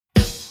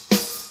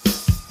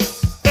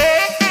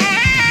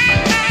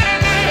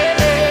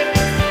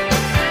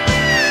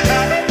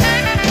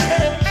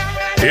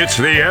It's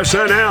the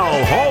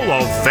SNL Hall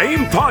of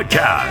Fame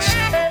podcast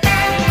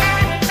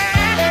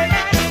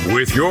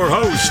with your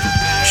host,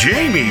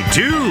 Jamie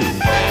Dew,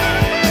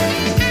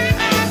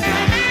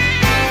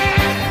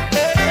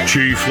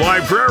 Chief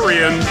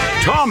Librarian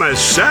Thomas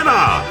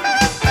Senna,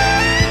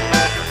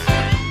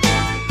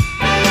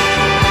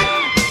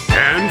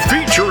 and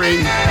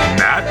featuring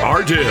Matt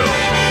Ardill.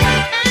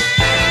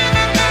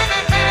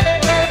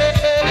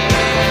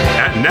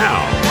 And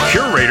now,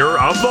 curator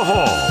of the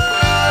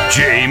hall,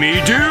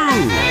 Jamie Dew.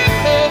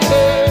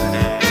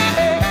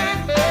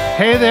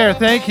 Hey there,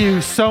 thank you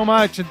so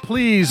much, and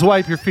please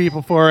wipe your feet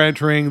before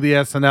entering the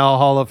SNL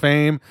Hall of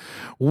Fame.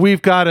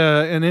 We've got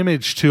an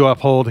image to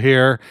uphold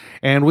here,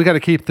 and we got to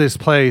keep this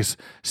place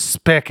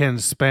spick and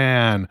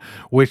span,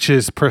 which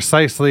is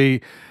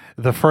precisely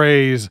the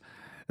phrase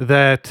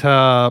that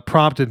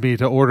prompted me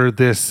to order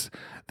this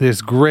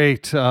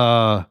great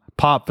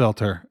pop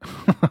filter.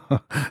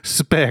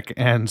 Spick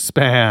and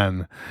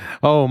span.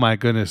 Oh my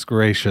goodness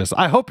gracious.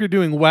 I hope you're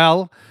doing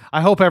well.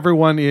 I hope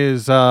everyone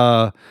is,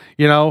 bundled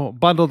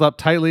up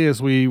tightly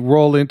as we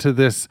roll into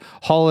this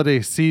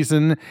holiday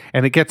season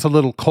and it gets a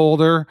little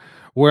colder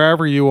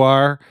wherever you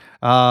are.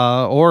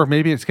 Or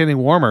maybe it's getting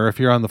warmer if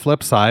you're on the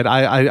flip side.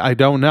 I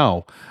don't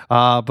know.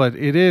 But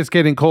it is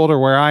getting colder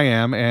where I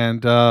am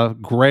and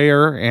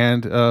grayer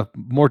and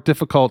more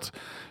difficult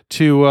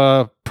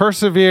to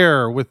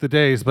persevere with the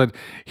days, but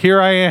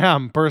here I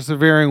am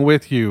persevering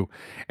with you,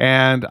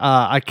 and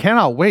I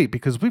cannot wait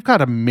because we've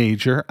got a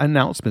major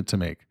announcement to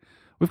make.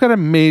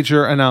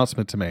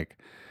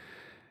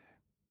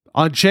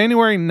 On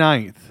January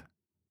 9th,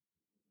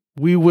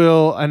 we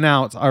will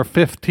announce our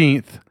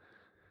 15th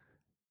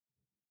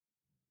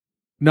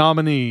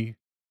nominee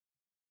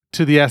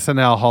to the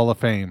SNL Hall of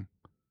Fame.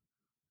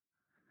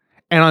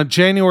 And on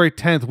January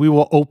 10th, we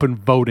will open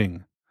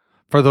voting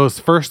for those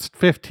first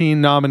 15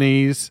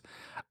 nominees,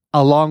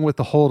 along with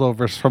the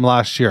holdovers from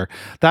last year.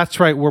 That's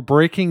right, we're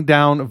breaking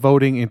down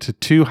voting into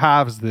two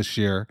halves this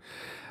year,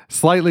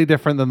 slightly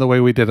different than the way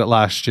we did it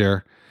last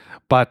year,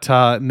 but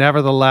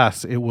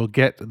nevertheless, it will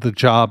get the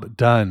job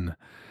done.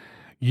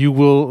 You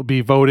will be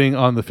voting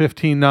on the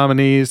 15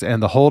 nominees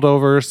and the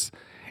holdovers.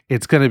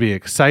 It's going to be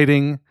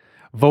exciting.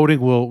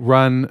 Voting will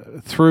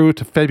run through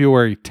to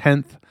February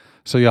 10th.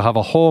 So you'll have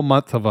a whole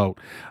month to vote.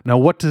 Now,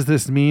 what does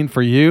this mean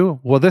for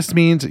you? Well, this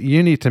means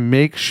you need to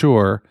make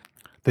sure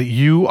that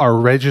you are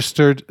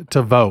registered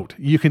to vote.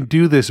 You can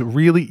do this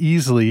really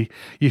easily.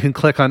 You can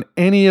click on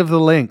any of the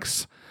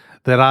links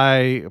that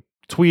I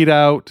tweet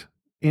out,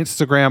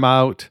 Instagram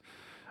out,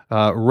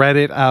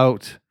 Reddit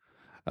out,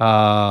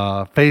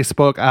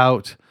 Facebook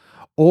out,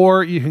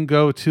 or you can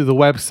go to the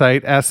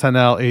website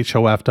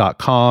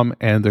snlhof.com,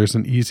 and there's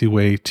an easy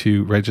way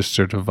to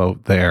register to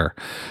vote there.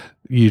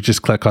 You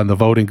just click on the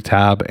voting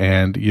tab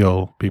and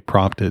you'll be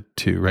prompted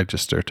to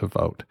register to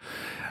vote.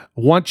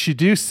 Once you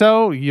do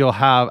so, you'll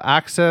have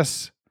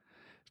access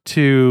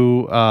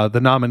to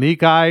the nominee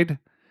guide,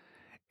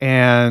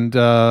 and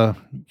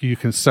you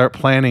can start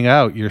planning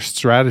out your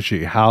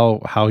strategy,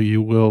 how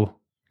you will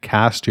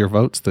cast your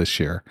votes this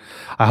year.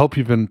 I hope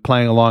you've been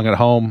playing along at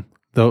home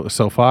though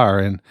so far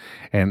and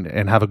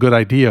have a good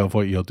idea of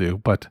what you'll do.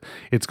 But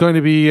it's going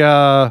to be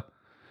you're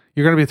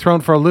going to be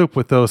thrown for a loop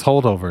with those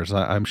holdovers,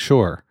 I'm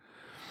sure.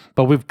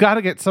 But we've got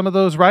to get some of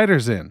those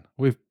writers in.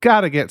 And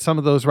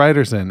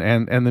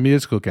the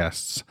musical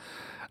guests.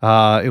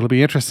 It'll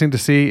be interesting to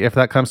see if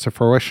that comes to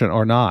fruition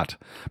or not.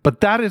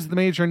 But that is the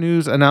major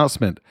news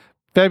announcement.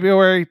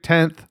 February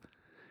 10th,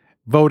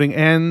 voting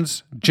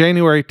ends.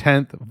 January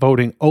 10th,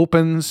 voting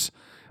opens.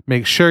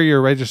 Make sure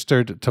you're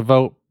registered to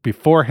vote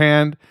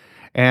beforehand.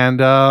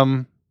 And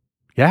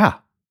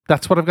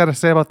that's what I've got to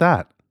say about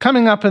that.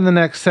 Coming up in the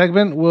next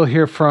segment, we'll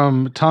hear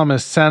from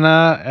Thomas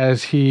Senna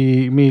as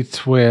he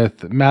meets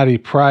with Maddie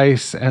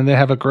Price, and they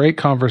have a great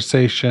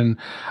conversation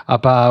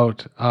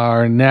about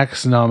our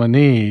next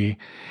nominee,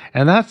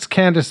 and that's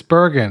Candice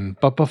Bergen.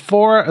 But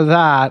before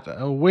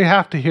that, we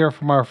have to hear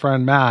from our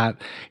friend Matt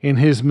in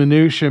his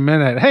Minutia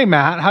Minute. Hey,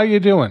 Matt, how you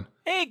doing?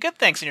 Hey, good,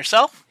 thanks. And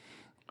yourself?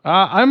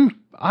 I'm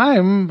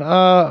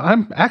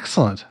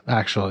excellent,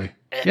 actually.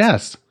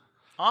 Yes.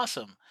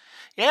 Awesome.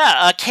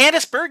 Yeah,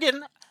 Candice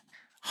Bergen,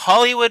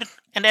 Hollywood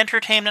and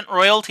entertainment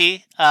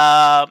royalty.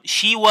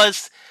 She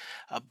was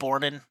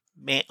born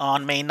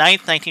on May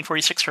 9th,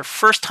 1946. Her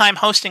first time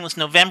hosting was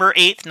November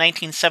 8th,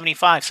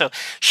 1975. So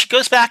she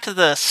goes back to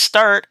the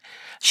start.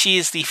 She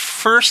is the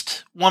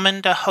first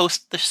woman to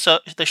host the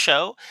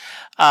show.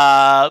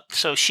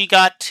 So she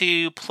got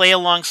to play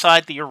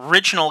alongside the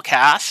original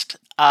cast.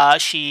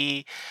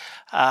 She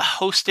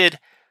hosted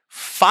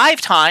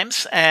 5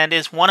 times and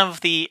is one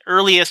of the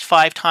earliest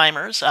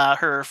 5-timers.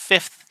 Her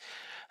fifth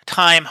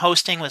time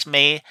hosting was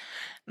May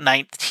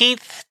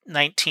 19th,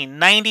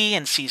 1990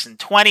 in season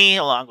 20,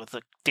 along with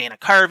Dana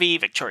Carvey,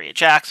 Victoria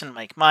Jackson,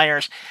 Mike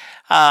Myers.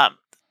 Her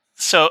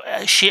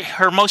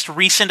most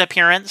recent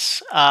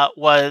appearance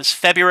was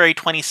February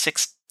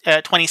 26th,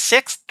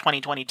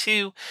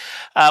 2022,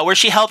 where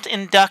she helped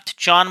induct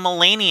John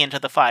Mulaney into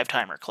the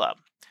 5-timer club.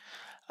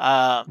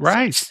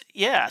 Right.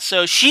 Yeah,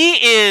 so she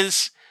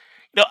is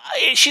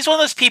she's one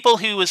of those people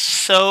who was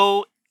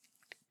so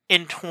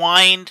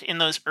entwined in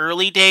those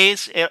early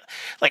days.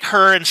 Like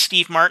her and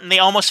Steve Martin, they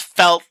almost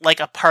felt like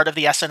a part of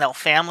the SNL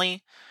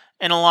family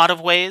in a lot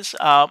of ways.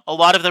 A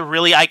lot of the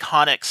really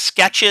iconic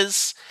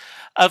sketches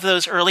of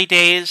those early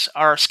days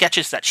are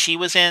sketches that she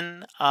was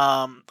in.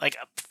 Like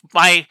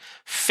my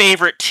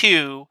favorite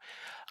two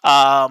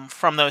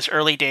from those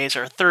early days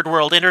are Third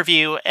World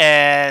Interview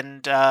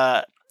and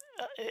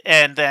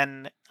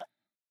then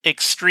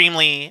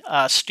Extremely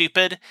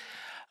Stupid,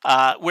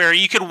 where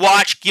you could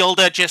watch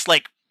Gilda just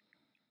like,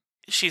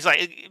 she's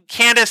like,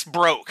 Candice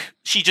broke.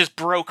 She just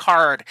broke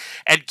hard,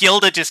 and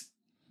Gilda just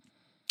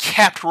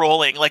kept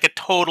rolling like a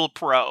total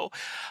pro.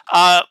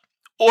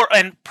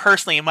 And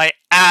personally, my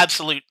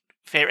absolute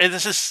favorite.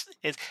 This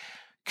is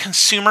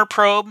Consumer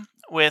Probe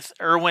with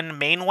Erwin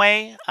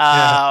Mainway.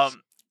 Yes.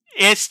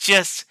 It's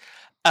just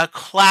a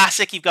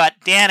classic. You've got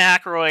Dan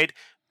Aykroyd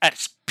at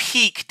its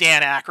peak,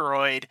 Dan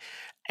Aykroyd,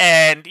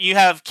 and you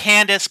have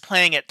Candice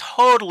playing it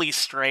totally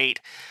straight.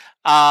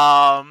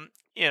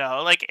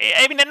 Like,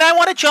 I mean, and I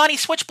want a Johnny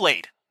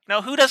Switchblade.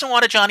 Who doesn't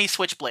want a Johnny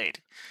Switchblade?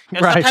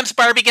 Right. Sometimes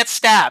Barbie gets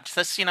stabbed.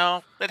 That's,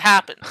 that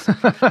happens.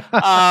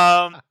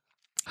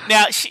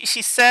 Now,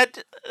 she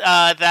said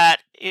that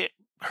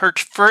her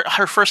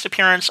first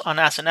appearance on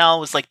SNL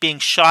was like being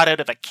shot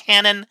out of a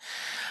cannon.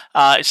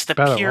 It's the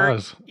Bet pure, it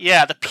was.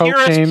 the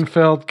purest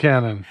Cocaine-filled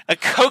cannon. A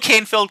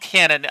cocaine-filled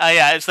cannon.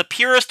 It's the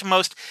purest,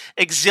 most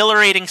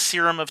exhilarating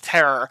serum of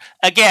terror.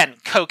 Again,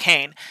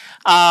 cocaine.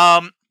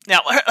 Now,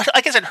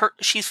 like I said,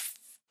 she's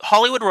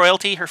Hollywood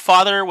royalty. Her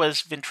father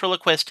was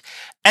ventriloquist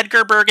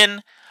Edgar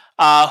Bergen,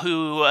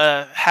 who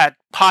had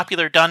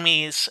popular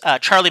dummies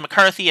Charlie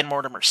McCarthy and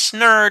Mortimer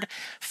Snerd,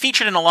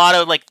 featured in a lot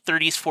of like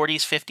 30s,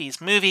 40s, 50s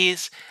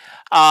movies.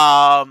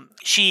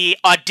 She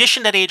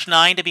auditioned at age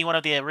 9 to be one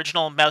of the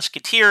original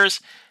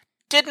Mouseketeers.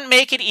 Didn't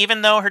make it,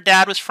 even though her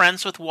dad was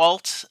friends with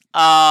Walt.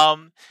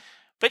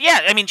 But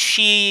yeah, I mean,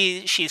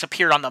 she's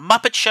appeared on The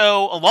Muppet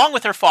Show along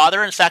with her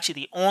father, and it's actually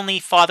the only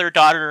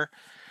father-daughter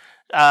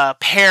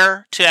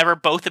pair to ever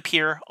both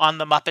appear on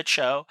The Muppet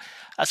Show.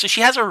 So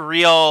she has a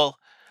real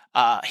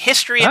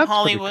history in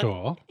Hollywood. Pretty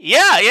cool.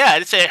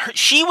 Yeah.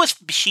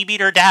 She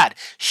beat her dad.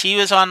 She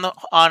was on the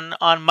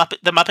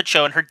Muppet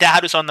Show, and her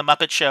dad was on The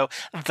Muppet Show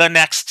the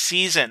next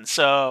season.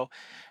 So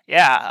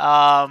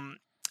yeah.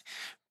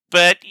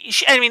 But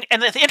and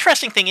the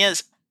interesting thing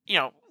is,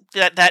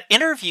 that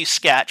interview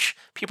sketch,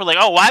 people are like,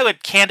 oh, why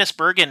would Candice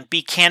Bergen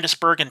be Candice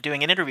Bergen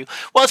doing an interview?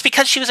 Well, it's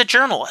because she was a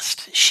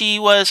journalist. She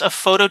was a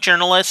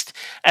photojournalist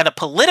and a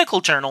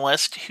political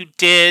journalist who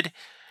did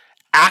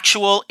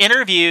actual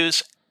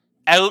interviews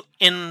out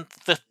in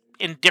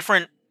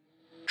different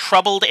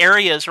troubled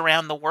areas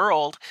around the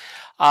world,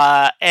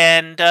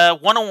 and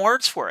won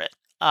awards for it.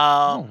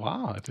 Oh,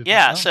 wow. I didn't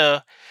know.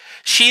 So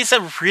she's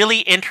a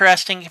really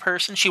interesting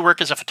person. She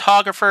worked as a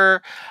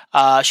photographer.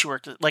 She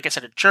worked, like I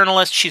said, a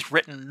journalist. She's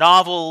written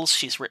novels.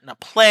 She's written a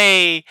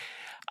play.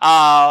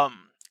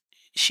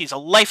 She's a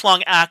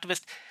lifelong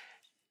activist.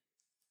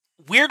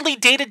 Weirdly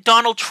dated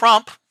Donald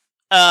Trump.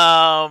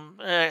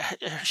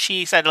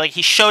 She said, like,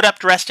 he showed up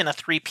dressed in a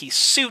 3-piece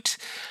suit,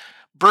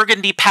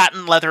 burgundy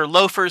patent leather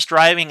loafers,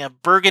 driving a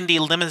burgundy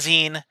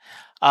limousine.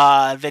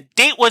 The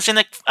date was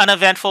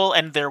uneventful,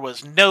 and there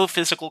was no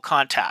physical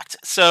contact.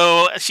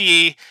 So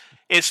she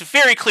is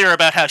very clear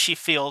about how she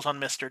feels on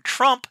Mr.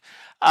 Trump.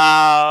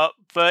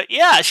 But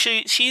yeah,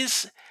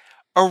 she's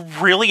a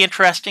really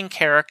interesting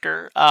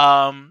character,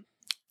 and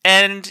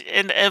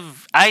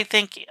I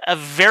think a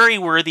very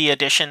worthy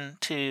addition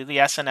to the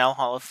SNL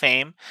Hall of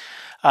Fame.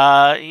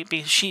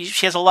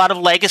 She has a lot of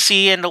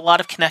legacy and a lot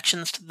of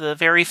connections to the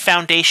very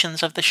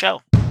foundations of the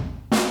show.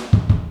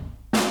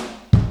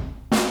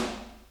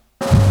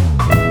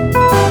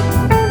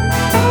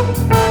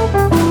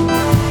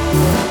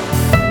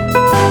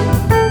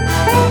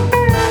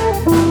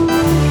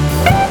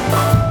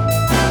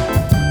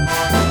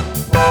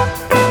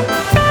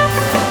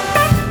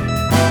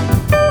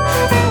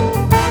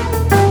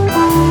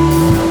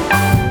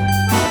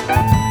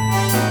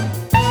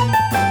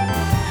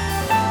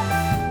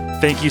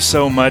 Thank you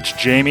so much,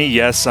 Jamie.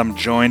 Yes, I'm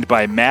joined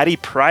by Maddie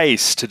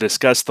Price to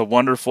discuss the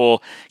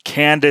wonderful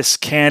Candice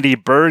Candy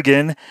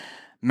Bergen.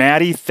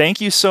 Maddie, thank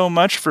you so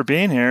much for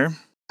being here.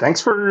 Thanks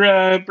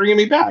for bringing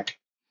me back.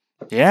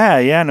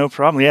 Yeah, no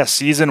problem. Yeah,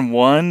 season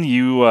 1,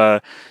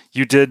 you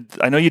did.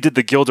 I know you did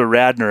the Gilda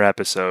Radner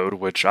episode,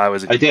 which I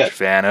was a huge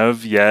fan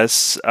of.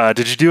 Yes.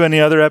 Did you do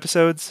any other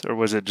episodes, or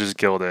was it just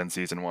Gilda in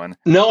season 1?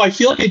 No, I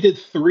feel like I did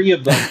 3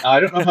 of them. I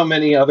don't know how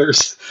many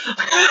others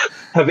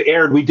have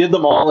aired. We did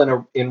them all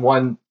in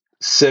one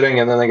sitting,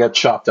 and then they got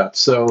chopped up.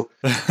 So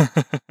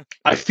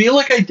I feel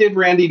like I did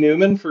Randy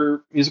Newman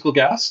for musical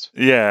guest.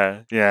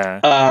 Yeah.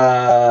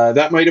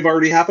 That might have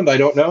already happened. I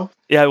don't know.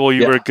 Yeah, well,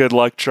 you were a good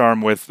luck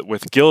charm with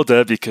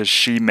Gilda because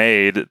she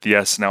made the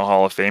SNL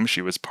Hall of Fame.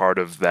 She was part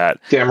of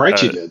that. Damn right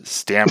she did.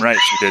 Damn right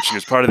she did. She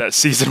was part of that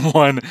season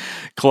 1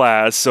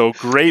 class. So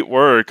great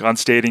work on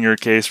stating your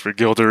case for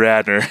Gilda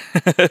Radner.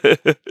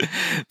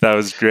 That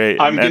was great.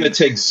 I'm going to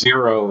take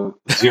zero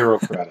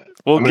credit.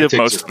 We'll give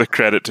most of the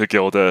credit to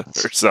Gilda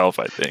herself,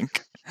 I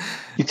think.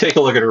 You take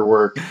a look at her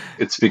work,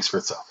 it speaks for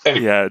itself.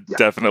 Anyway, yeah,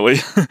 definitely.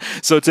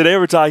 So today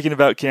we're talking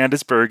about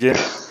Candice Bergen.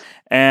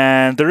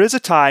 And there is a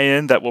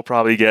tie-in that we'll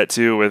probably get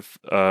to with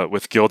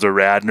Gilda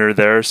Radner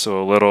there,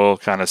 so a little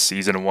kind of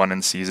season 1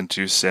 and season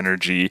 2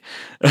 synergy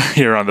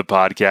here on the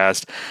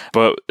podcast.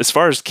 But as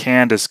far as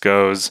Candice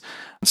goes,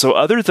 so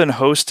other than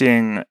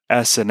hosting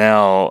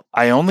SNL,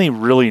 I only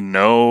really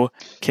know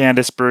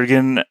Candice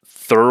Bergen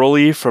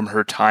thoroughly from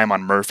her time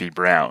on Murphy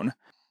Brown.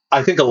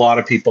 I think a lot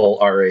of people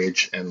our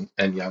age and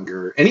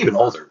younger, and even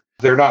older,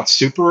 they're not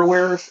super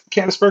aware of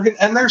Candice Bergen,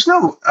 and there's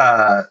no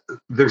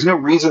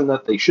reason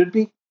that they should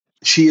be.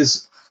 She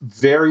is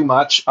very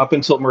much, up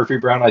until Murphy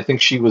Brown, I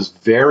think she was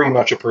very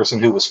much a person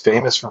who was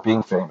famous for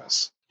being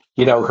famous.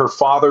 You know, her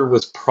father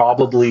was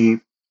probably,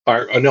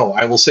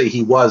 I will say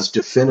he was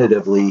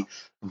definitively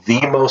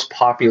the most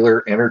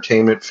popular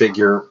entertainment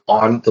figure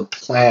on the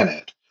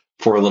planet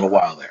for a little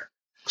while there.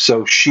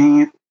 So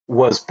she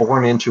was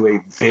born into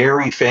a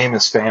very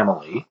famous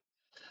family.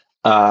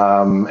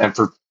 And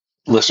for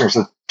listeners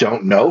that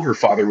don't know, her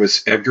father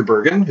was Edgar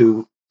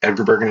Bergen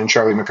and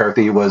Charlie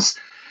McCarthy was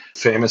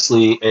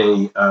famously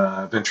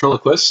a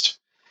ventriloquist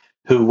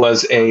who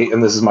was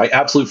and this is my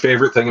absolute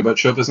favorite thing about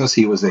show business,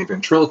 he was a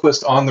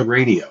ventriloquist on the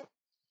radio.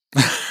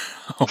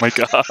 Oh my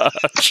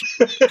gosh.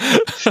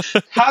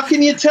 How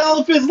can you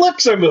tell if his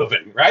lips are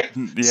moving, right?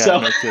 Yeah,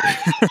 no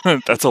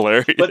kidding. That's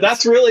hilarious. But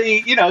that's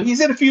really,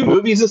 he's in a few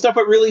movies and stuff,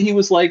 but really he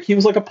was like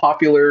a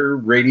popular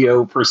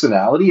radio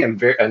personality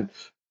and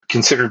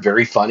considered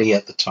very funny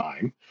at the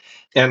time.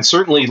 And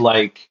certainly,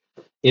 like,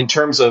 in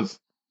terms of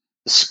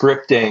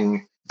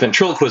scripting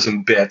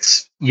ventriloquism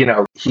bits,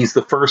 he's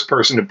the first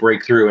person to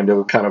break through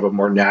into kind of a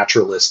more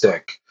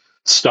naturalistic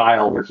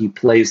style where he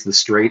plays the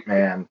straight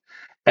man.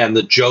 And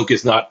the joke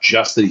is not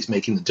just that he's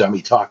making the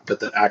dummy talk, but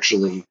that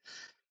actually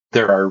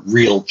there are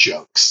real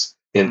jokes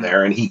in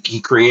there. And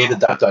he created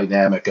that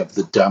dynamic of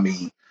the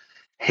dummy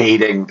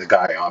hating the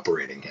guy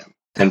operating him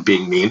and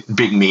being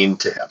mean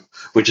to him,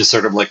 which is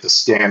sort of like the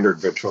standard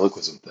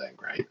ventriloquism thing,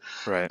 right?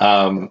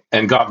 Right.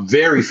 And got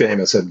very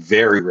famous and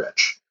very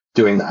rich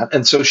doing that.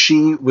 And so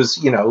she was,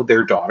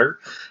 their daughter,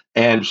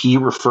 and he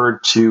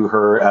referred to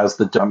her as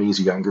the dummy's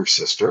younger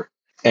sister.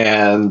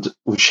 And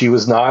she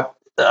was not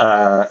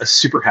a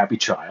super happy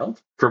child,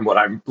 from what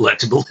I'm led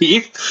to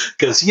believe,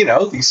 because,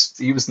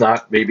 he was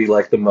not maybe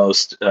like the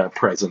most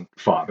present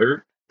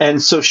father.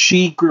 And so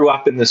she grew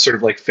up in this sort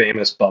of like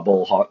famous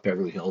bubble,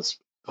 Beverly Hills,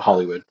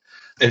 Hollywood.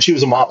 And she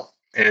was a model.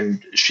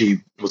 And she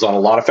was on a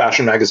lot of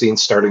fashion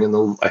magazines starting in the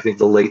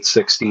late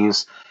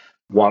 60s,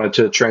 wanted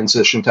to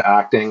transition to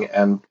acting.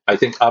 And I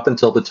think up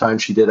until the time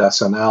she did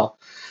SNL,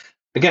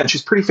 again,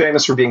 she's pretty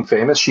famous for being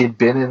famous. She had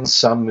been in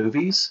some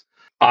movies.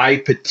 I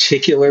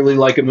particularly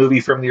like a movie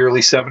from the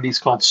early 70s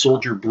called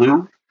Soldier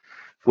Blue,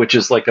 which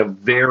is like a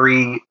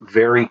very,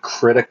 very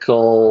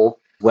critical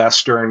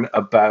Western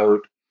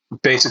about,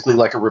 basically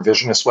like a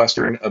revisionist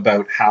Western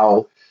about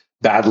how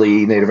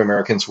badly Native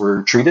Americans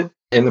were treated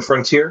in the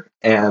frontier.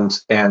 And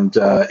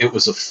it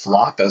was a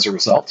flop as a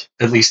result,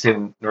 at least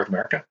in North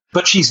America.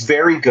 But she's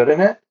very good in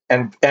it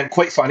and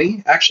quite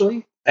funny,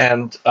 actually.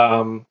 And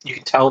you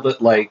can tell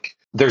that, like,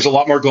 there's a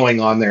lot more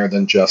going on there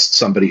than just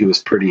somebody who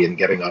is pretty and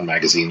getting on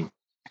magazine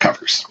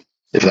covers,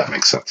 if that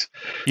makes sense.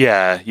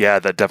 Yeah,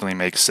 that definitely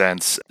makes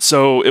sense.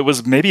 So it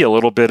was maybe a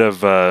little bit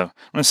of, I don't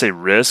want to say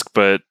risk,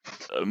 but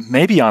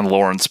maybe on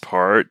Lauren's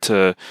part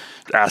to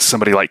ask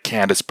somebody like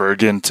Candice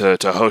Bergen to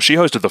host. She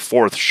hosted the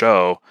 4th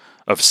show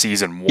of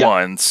season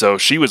 1, so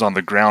she was on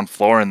the ground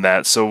floor in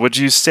that. So would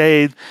you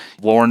say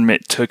Lauren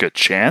took a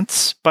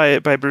chance by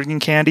bringing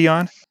Candy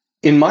on?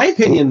 In my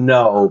opinion,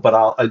 no, but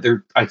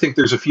I think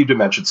there's a few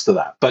dimensions to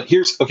that. But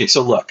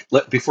so look,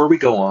 before we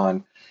go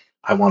on,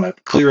 I want to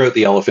clear out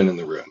the elephant in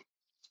the room.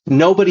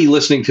 Nobody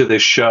listening to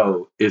this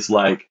show is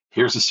like,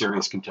 here's a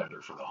serious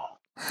contender for the Hall.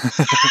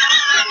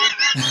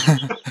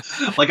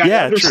 Like,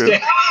 I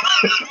understand.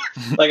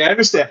 Like, I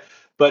understand.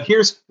 But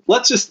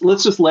let's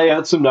just lay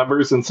out some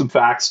numbers and some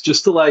facts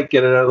just to, like,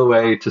 get it out of the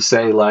way, to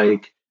say,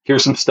 like,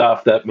 here's some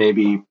stuff that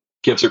maybe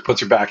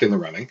puts her back in the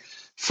running.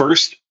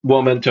 First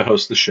woman to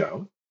host the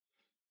show.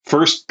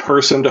 First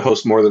person to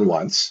host more than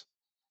once.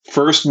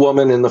 First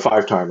woman in the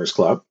 5-Timers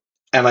Club.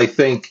 And I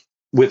think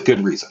with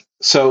good reason.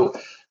 So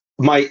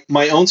my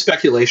own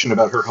speculation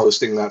about her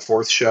hosting that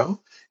 4th show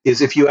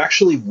is, if you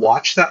actually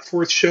watch that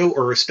 4th show,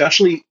 or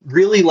especially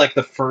really like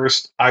the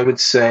first, I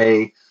would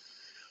say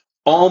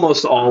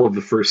almost all of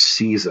the first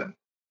season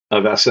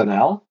of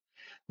SNL,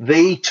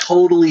 they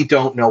totally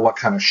don't know what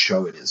kind of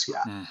show it is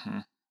yet. Mm-hmm.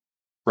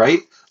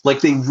 Right?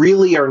 Like, they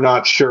really are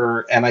not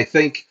sure. And I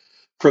think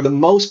for the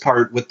most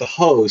part with the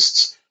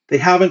hosts, they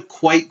haven't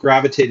quite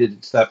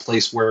gravitated to that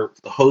place where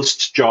the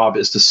host's job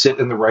is to sit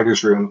in the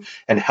writer's room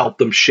and help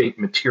them shape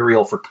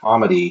material for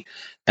comedy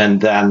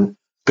and then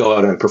go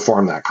out and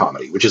perform that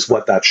comedy, which is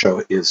what that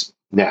show is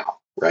now,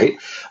 right?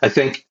 I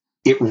think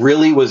it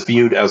really was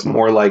viewed as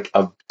more like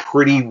a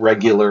pretty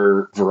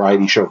regular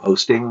variety show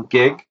hosting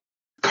gig.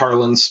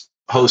 Carlin's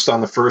host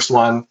on the first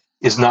one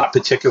is not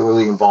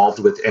particularly involved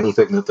with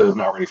anything that the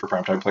Not Ready for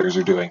Primetime players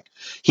are doing.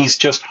 He's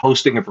just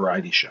hosting a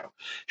variety show.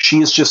 She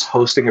is just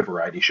hosting a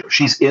variety show.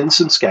 She's in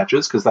some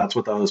sketches because that's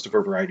what the host of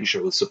a variety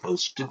show is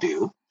supposed to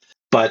do.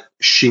 But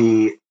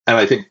she, and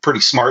I think pretty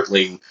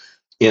smartly,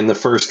 in the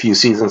first few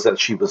seasons that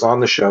she was on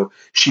the show,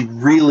 she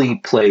really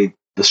played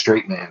the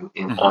straight man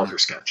in all her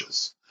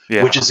sketches,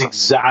 which is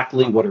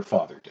exactly what her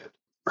father did.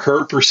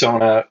 Her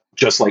persona,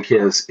 just like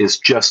his, is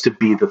just to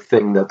be the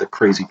thing that the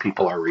crazy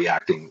people are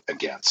reacting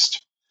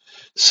against.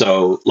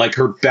 So, like,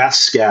 her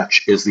best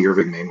sketch is the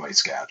Irving Mainway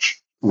sketch,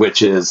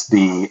 which is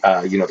the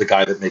the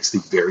guy that makes the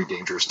very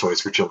dangerous toys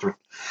for children.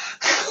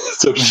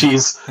 So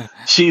she's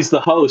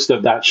the host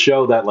of that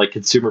show, that like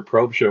consumer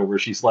probe show, where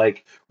she's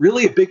like,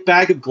 really, a big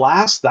bag of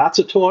glass? That's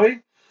a toy?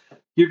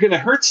 You're going to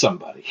hurt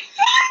somebody.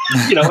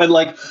 And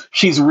like,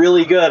 she's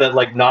really good at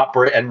like not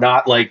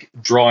like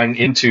drawing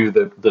into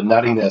the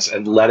nuttiness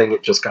and letting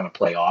it just kind of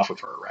play off of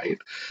her, right?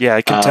 Yeah,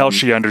 I can tell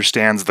she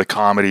understands the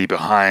comedy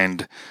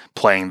behind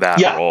playing that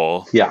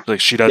role. Yeah,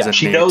 like she doesn't.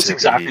 She knows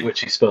exactly what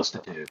she's supposed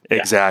to do.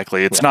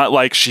 Exactly. It's not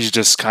like she's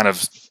just kind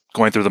of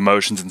going through the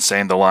motions and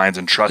saying the lines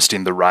and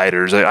trusting the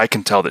writers. I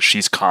can tell that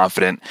she's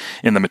confident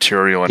in the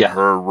material and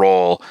her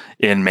role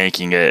in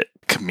making it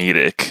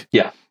comedic.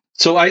 Yeah.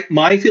 So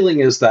my feeling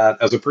is that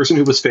as a person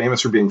who was famous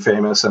for being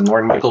famous, and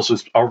Lorne Michaels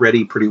was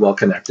already pretty well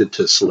connected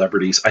to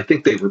celebrities, I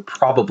think they were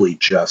probably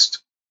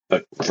just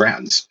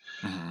friends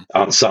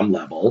on some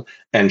level.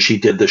 And she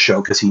did the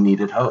show because he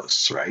needed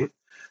hosts, right?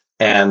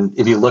 And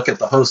if you look at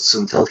the hosts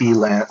until he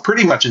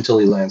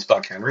lands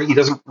Buck Henry, he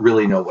doesn't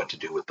really know what to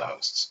do with the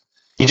hosts.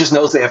 He just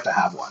knows they have to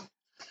have one.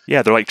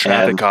 Yeah, they're like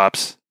traffic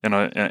cops in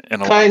a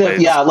kind of,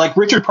 yeah. Like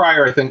Richard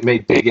Pryor, I think,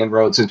 made big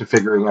inroads into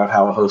figuring out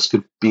how a host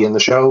could be in the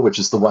show, which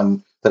is the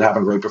one that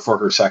happened right before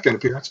her second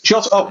appearance. She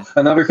also,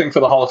 another thing for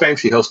the Hall of Fame,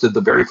 she hosted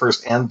the very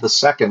first and the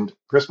second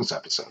Christmas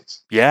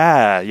episodes.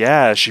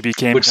 Yeah, she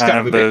became which is kind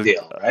of a big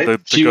deal, right?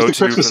 She was the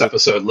Christmas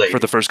episode lady for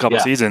the first couple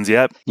seasons.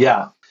 Yep.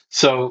 Yeah.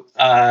 So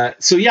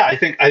yeah, I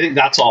think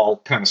that's all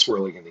kind of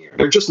swirling in the air.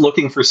 They're just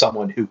looking for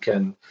someone who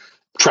can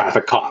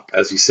traffic cop,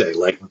 as you say,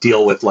 like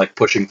deal with like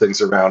pushing things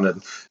around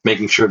and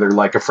making sure they're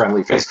like a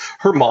friendly face.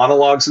 Her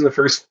monologues in the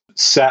first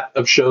set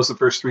of shows, the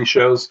first 3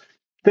 shows,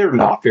 they're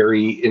not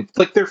very,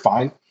 like, they're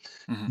fine.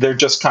 They're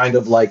just kind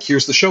of like,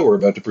 here's the show we're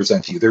about to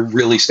present to you. They're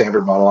really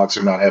standard monologues.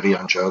 They're not heavy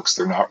on jokes.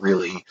 They're not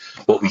really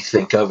what we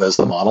think of as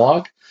the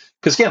monologue.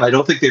 Because again, I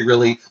don't think they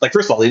really, like,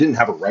 first of all, they didn't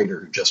have a writer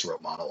who just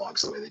wrote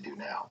monologues the way they do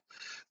now.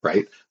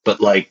 Right.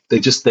 But like, they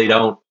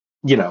don't,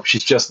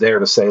 she's just there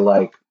to say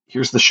like,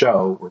 here's the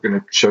show. We're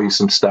going to show you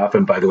some stuff.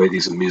 And by the way,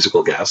 these are the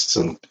musical guests.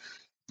 And,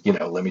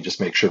 let me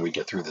just make sure we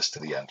get through this to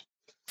the end.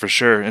 For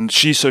sure. And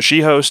she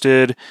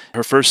hosted,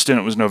 her first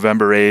stint was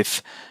November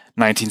 8th,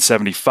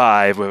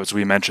 1975. As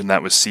we mentioned,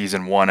 that was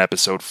season 1,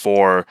 episode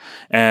 4.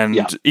 And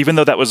even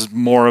though that was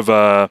more of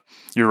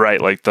you're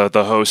right, like the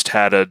host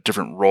had a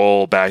different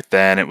role back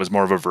then, it was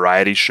more of a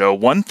variety show.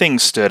 One thing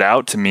stood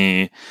out to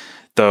me,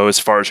 though, as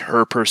far as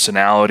her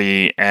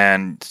personality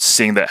and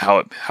seeing that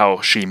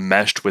how she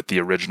meshed with the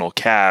original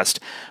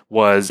cast,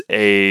 was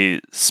a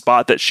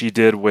spot that she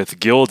did with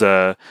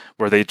Gilda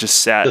where they just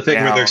sat the thing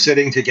down where they're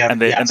sitting together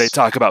and they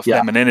talk about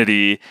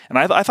femininity. And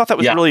I thought that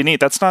was really neat.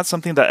 That's not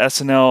something that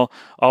SNL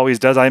always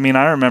does. I mean,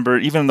 I remember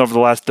even over the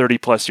last 30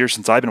 plus years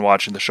since I've been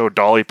watching the show,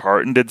 Dolly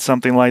Parton did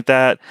something like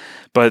that,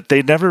 but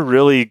they never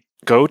really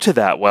go to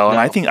that well. No.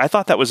 And I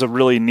thought that was a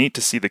really neat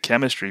to see the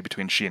chemistry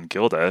between she and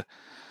Gilda.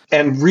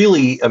 And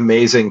really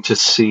amazing to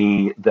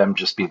see them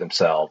just be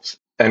themselves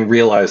and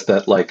realize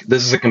that, like,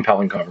 this is a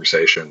compelling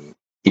conversation,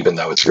 even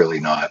though it's really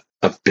not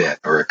a bit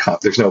or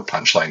there's no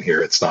punchline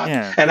here. It's not.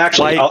 Yeah. And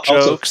actually,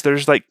 jokes,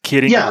 there's like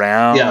kidding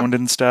around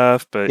and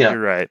stuff, but you're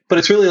right. But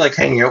it's really like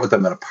hanging out with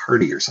them at a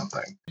party or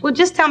something. Well,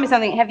 just tell me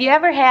something. Have you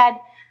ever had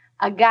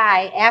a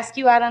guy ask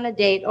you out on a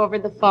date over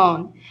the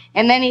phone,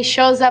 and then he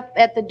shows up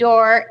at the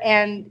door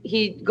and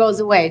he goes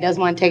away, doesn't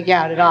want to take you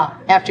out at all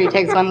after he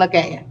takes one look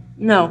at you?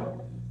 No.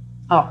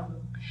 Oh,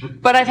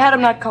 but I've had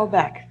him not call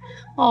back.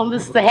 Oh,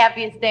 this is the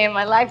happiest day of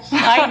my life.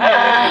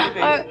 I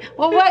know.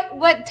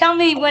 Well, tell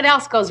me what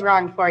else goes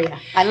wrong for you.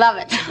 I love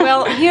it.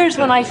 Well, here's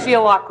when I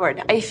feel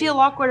awkward. I feel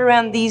awkward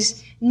around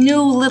these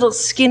new little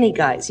skinny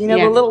guys. The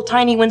little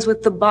tiny ones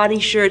with the body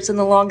shirts and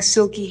the long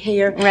silky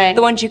hair. Right.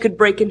 The ones you could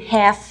break in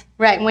half.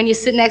 Right. When you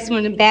sit next to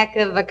them in the back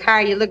of a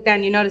car, you look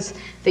down, you notice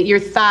that your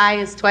thigh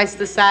is twice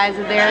the size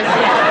of theirs.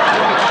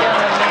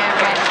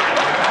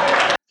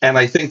 And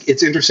I think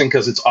it's interesting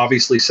because it's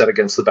obviously set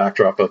against the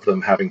backdrop of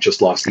them having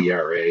just lost the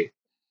ERA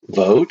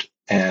vote.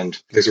 And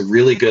there's a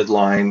really good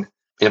line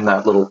in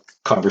that little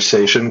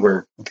conversation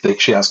where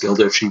she asked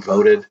Gilda if she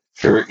voted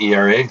for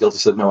ERA. Gilda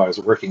said, no, I was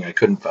working. I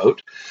couldn't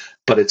vote.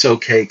 But it's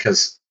okay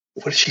because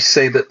what did she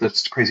say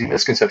that's crazy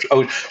misconception?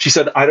 Oh, she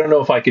said, I don't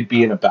know if I could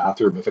be in a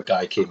bathroom if a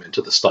guy came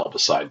into the stall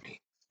beside me.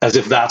 As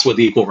if that's what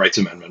the Equal Rights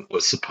Amendment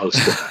was supposed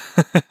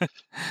to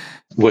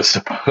was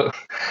supposed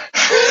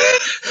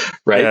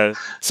right? Yeah.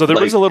 So there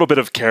was a little bit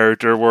of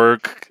character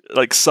work,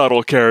 like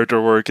subtle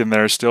character work in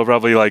there still,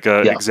 probably like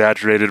a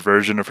exaggerated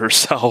version of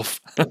herself.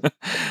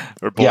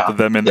 Or both of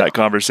them in that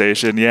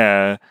conversation.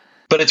 Yeah.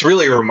 But it's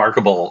really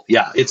remarkable.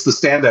 Yeah, it's the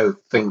standout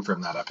thing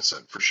from that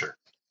episode for sure.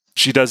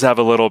 She does have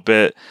a little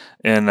bit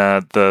in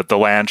the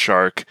land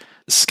shark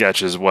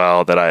sketch as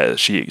well. That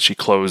she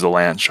closed the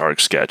land shark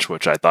sketch,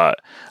 which I thought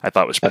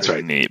was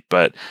pretty neat.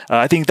 But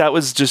I think that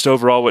was just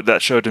overall what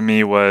that showed to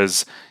me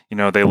was,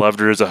 they loved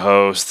her as a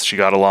host. She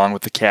got along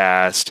with the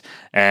cast,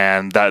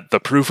 and that the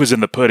proof was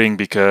in the pudding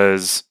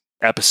because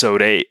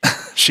episode 8,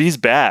 she's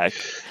back.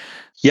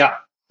 Yeah.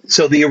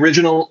 So the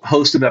original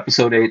host of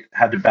episode 8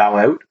 had to bow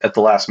out at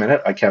the last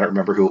minute. I can't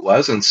remember who it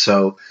was. And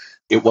so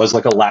it was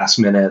like a last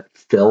minute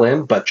fill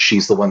in, but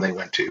she's the one they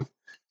went to.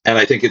 And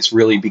I think it's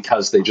really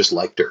because they just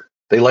liked her.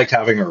 They liked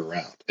having her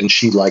around, and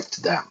she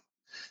liked them.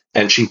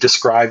 And she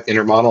described in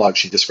her monologue,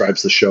 she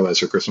describes the show as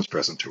her Christmas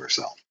present to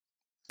herself.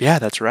 Yeah,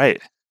 that's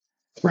right.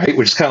 Right.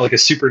 Which is kind of like a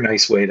super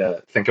nice way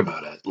to think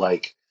about it.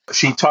 Like,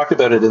 she talked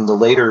about it in the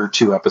later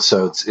 2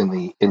 episodes in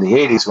the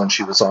 80s when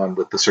she was on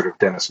with the sort of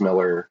Dennis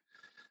Miller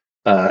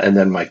and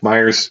then Mike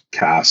Myers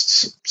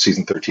casts,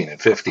 season 13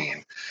 and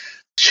 15.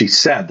 She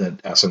said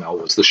that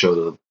SNL was the show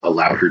that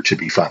allowed her to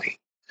be funny,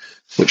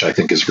 which I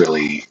think is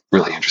really,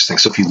 really interesting.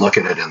 So if you look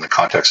at it in the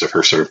context of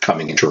her sort of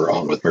coming into her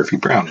own with Murphy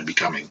Brown and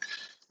becoming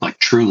like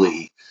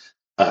truly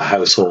a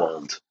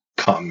household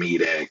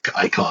comedic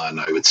icon,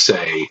 I would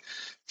say,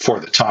 for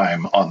the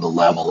time, on the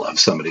level of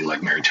somebody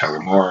like Mary Tyler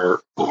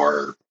Moore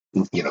or,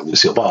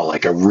 Lucille Ball,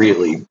 like a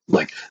really,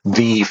 like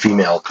the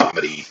female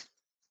comedy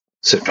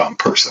sitcom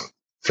person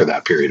for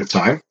that period of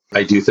time.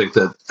 I do think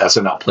that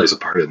SNL plays a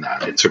part in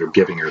that, in sort of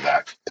giving her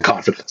that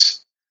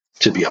confidence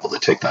to be able to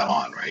take that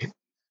on, right?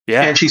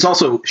 Yeah. And she's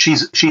also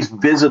she's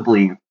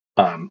visibly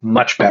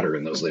much better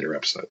in those later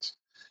episodes.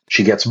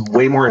 She gets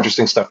way more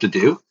interesting stuff to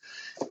do,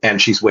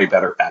 and she's way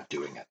better at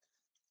doing it.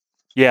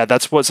 Yeah,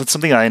 that's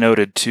something I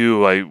noted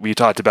too. We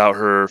talked about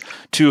her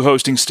 2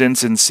 hosting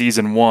stints in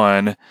season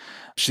 1.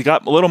 She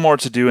got a little more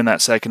to do in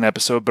that second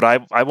episode,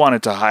 but I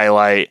wanted to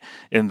highlight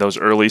in those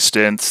early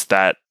stints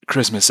that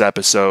Christmas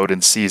episode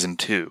in season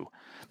 2.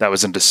 That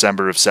was in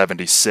December of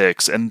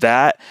 76. And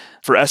that,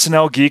 for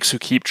SNL geeks who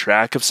keep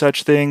track of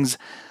such things,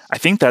 I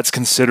think that's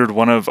considered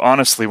one of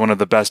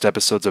the best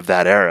episodes of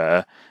that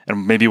era,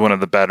 and maybe one of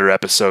the better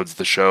episodes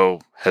the show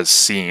has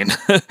seen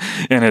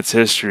in its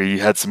history.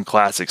 You had some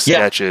classic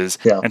sketches,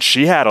 and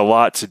she had a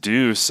lot to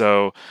do.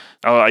 So,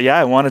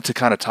 I wanted to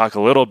kind of talk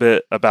a little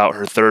bit about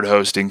her third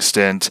hosting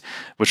stint,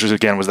 which was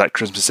that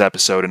Christmas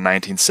episode in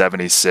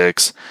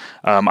 1976.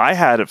 I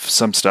had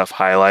some stuff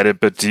highlighted,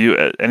 but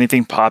do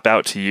anything pop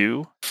out to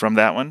you from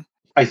that one?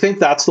 I think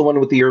that's the one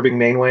with the Irving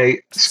Mainway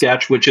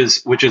sketch, which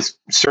is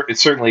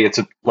certainly it's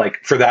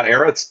for that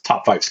era, it's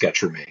top 5 sketch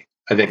for me.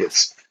 I think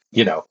it's,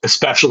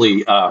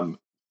 especially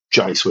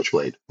Johnny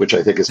Switchblade, which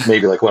I think is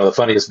maybe like one of the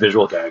funniest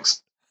visual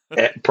gags,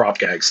 prop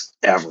gags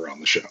ever on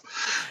the show.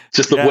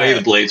 Just the way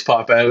the blades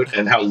pop out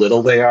and how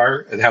little they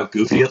are and how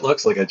goofy it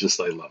looks. I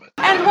love it.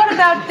 And what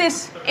about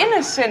this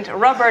innocent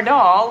rubber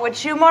doll,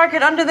 which you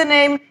market under the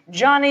name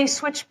Johnny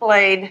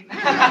Switchblade?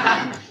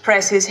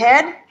 Press his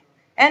head,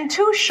 and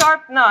 2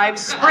 sharp knives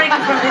spring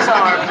from his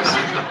arms.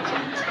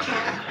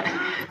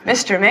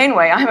 Mr.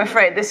 Mainway, I'm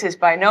afraid this is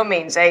by no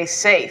means a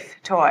safe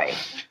toy.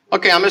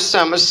 Okay, I just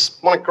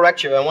want to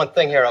correct you on one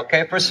thing here,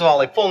 okay? First of all,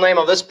 the full name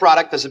of this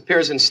product, as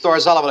appears in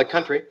stores all over the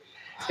country,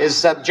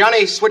 is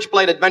Johnny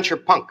Switchblade Adventure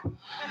Punk.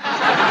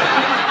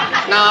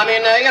 Now,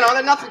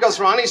 nothing goes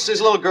wrong. These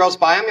little girls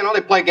buy them,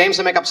 they play games,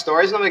 they make up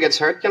stories, nobody gets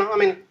hurt,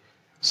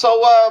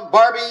 So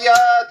Barbie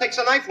takes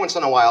a knife once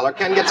in a while, or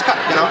Ken gets cut,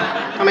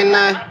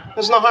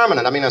 there's no harm in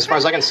it, as far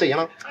as I can see,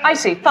 I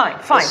see,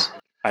 fine.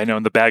 I know,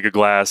 in the bag of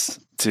glass,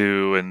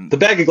 too. And the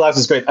bag of glass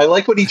is great. I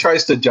like when he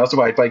tries to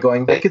justify it by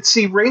going, they could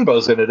see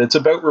rainbows in it. It's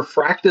about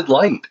refracted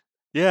light.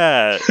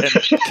 Yeah, and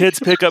kids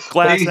pick up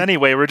glass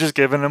anyway. We're just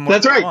giving them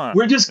what they want.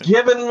 We're just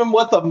giving them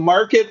what the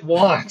market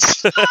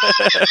wants.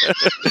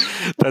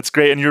 That's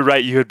great. And you're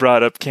right. You had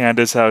brought up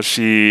Candice, how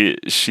she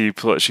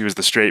was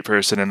the straight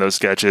person in those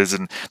sketches,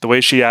 and the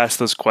way she asked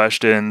those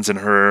questions and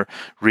her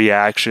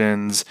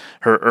reactions,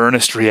 her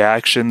earnest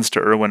reactions to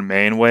Irwin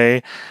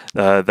Mainway,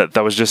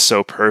 that was just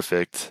so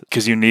perfect,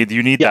 because you need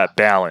that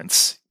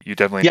balance. You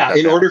definitely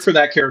in order for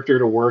that character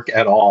to work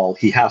at all,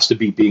 he has to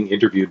be being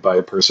interviewed by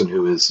a person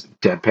who is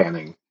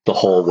deadpanning the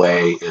whole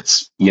way.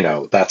 It's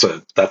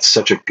that's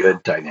such a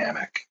good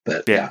dynamic.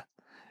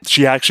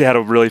 She actually had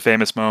a really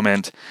famous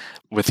moment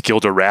with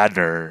Gilda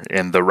Radner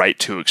in the Right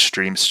to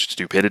Extreme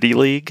Stupidity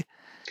League.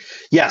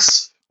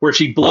 Yes, where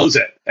she blows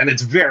it, and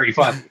it's very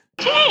funny.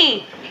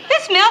 Gee,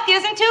 this milk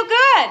isn't too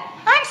good.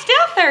 I'm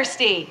still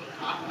thirsty.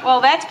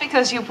 Well, that's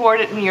because you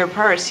poured it in your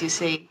purse, you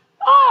see.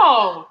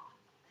 Oh.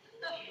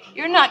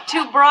 You're not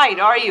too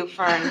bright, are you,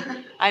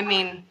 Fern?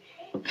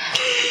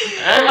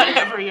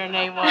 Whatever your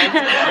name was.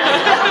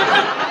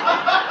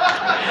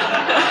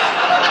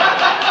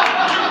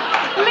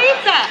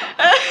 Lisa!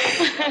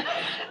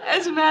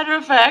 As a matter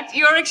of fact,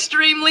 you're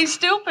extremely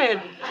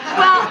stupid.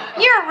 Well,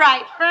 you're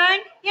right, Fern.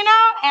 You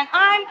know, and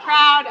I'm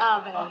proud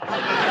of it.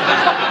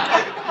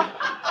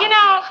 You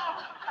know,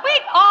 we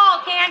all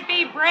can't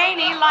be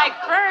brainy like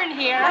Fern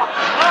here.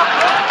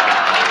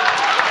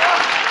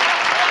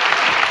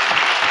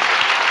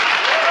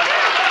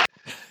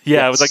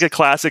 Yeah, it was like a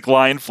classic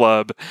line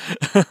flub,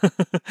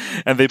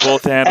 and they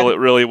both handle it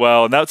really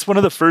well. And that's one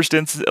of the first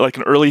like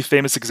an early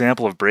famous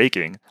example of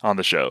breaking on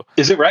the show.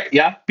 Is it right?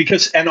 Yeah,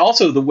 because and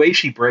also the way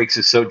she breaks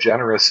is so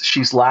generous.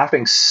 She's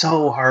laughing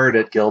so hard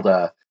at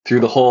Gilda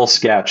through the whole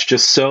sketch,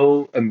 just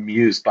so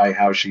amused by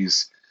how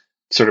she's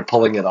sort of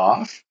pulling it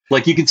off.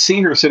 Like you can see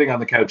her sitting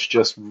on the couch,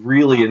 just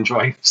really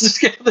enjoying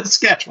the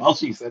sketch while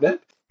she's in it.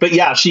 But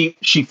yeah, she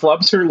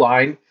flubs her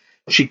line.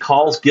 She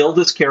calls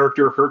Gilda's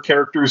character her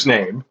character's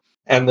name.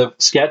 And the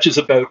sketch is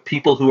about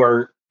people who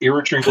are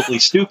irretrievably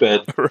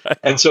stupid. Right.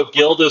 And so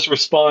Gilda's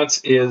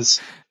response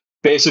is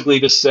basically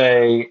to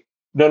say,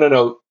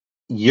 no,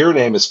 your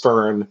name is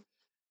Fern.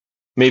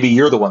 Maybe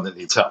you're the one that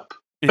needs help.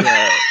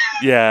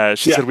 Yeah.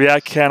 She said, we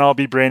can't all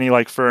be brainy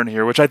like Fern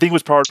here, which I think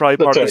was probably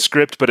part of the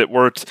script, but it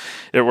worked.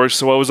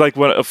 So it was like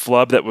a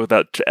flub that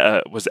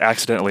was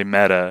accidentally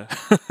meta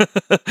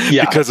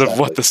because of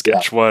what the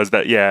sketch was.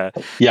 That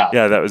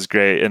that was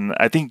great. And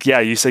I think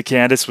you said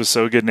Candice was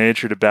so good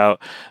natured about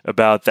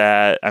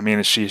that. I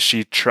mean,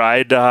 she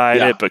tried to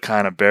hide it, but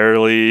kind of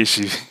barely.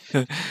 She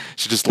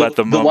just let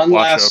the moment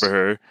wash over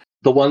her.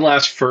 The one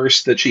last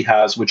first that she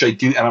has, which I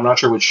do, and I'm not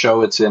sure which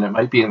show it's in. It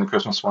might be in the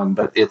Christmas one,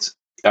 but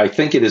I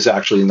think it is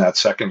actually in that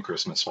second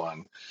Christmas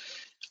one.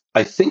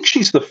 I think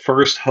she's the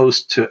first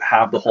host to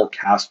have the whole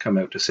cast come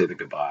out to say the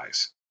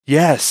goodbyes.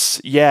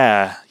 Yes.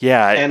 Yeah.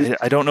 And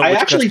I don't know which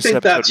Christmas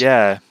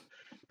episode.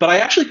 But I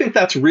actually think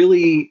that's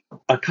really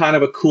a kind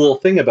of a cool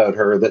thing about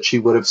her, that she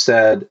would have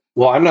said,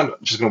 well, I'm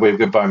not just going to wave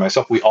goodbye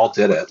myself. We all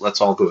did it. Let's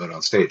all go out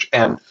on stage.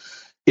 And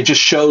it just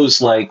shows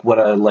like what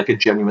a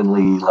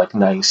genuinely like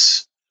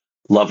nice,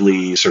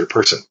 lovely sort of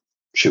person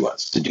she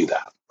was to do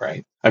that.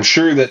 Right. I'm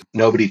sure that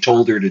nobody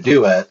told her to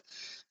do it.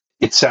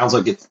 It sounds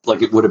like it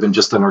would have been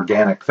just an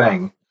organic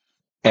thing.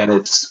 And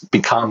it's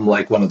become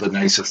like one of the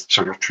nicest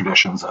sort of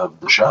traditions of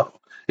the show,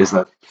 is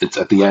that it's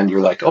at the end, you're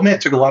like, oh man,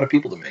 it took a lot of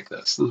people to make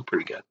this. This is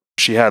pretty good.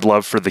 She had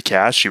love for the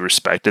cast. She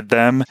respected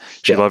them.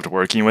 She loved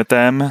working with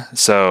them.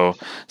 So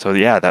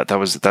yeah, that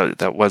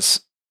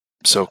was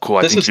so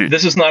cool. This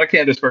is not a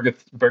Candice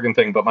Bergen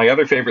thing, but my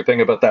other favorite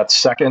thing about that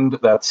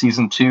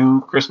season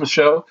 2 Christmas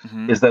show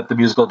is that the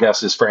musical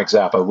guest is Frank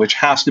Zappa, which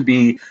has to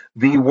be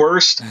the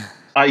worst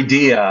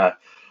idea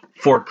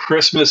for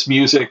Christmas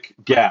music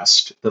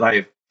guest that I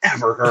have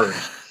ever heard.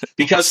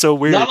 Because so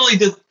weird. Not only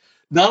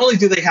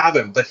do they have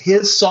him, but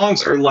his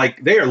songs are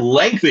they are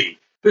lengthy.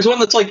 There's one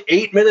that's like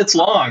 8 minutes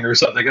long or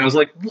something. I was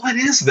like, what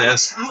is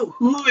this?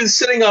 Who is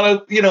sitting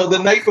on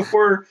the night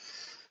before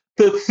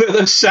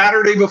the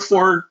Saturday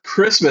before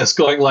Christmas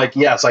going like,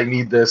 yes, I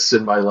need this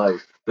in my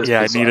life.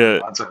 I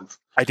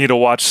need to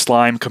watch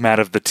slime come out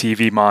of the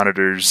TV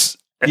monitors.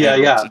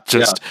 That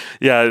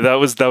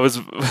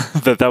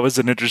was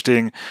an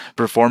interesting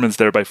performance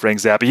there by Frank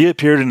Zappa. He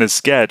appeared in his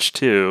sketch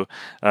too,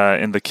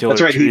 in the Killer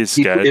Trees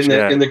sketch.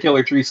 In the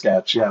Killer Tree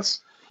sketch,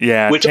 yes.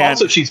 Yeah. Which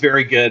also she's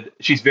very good.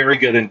 She's very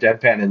good in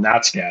deadpan in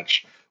that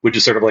sketch, which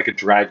is sort of like a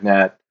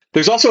dragnet.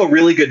 There's also a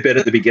really good bit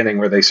at the beginning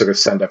where they sort of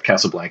send up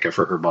Casablanca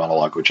for her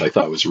monologue, which I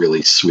thought was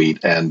really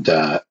sweet. And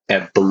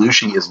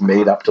Belushi is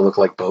made up to look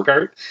like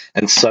Bogart.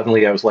 And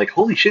suddenly I was like,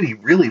 holy shit, he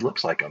really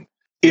looks like him.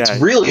 It's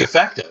really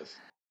effective.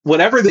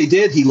 Whatever they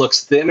did, he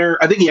looks thinner.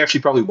 I think he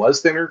actually probably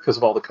was thinner because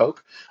of all the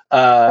coke.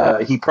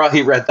 He probably,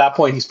 at that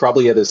point, he's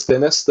probably at his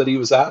thinnest that he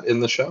was at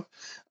in the show.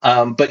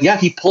 But yeah,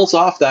 he pulls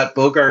off that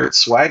Bogart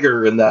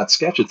swagger in that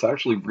sketch. It's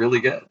actually really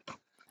good.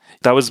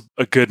 That was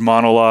a good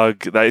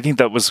monologue. I think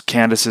that was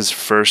Candice's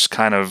first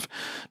kind of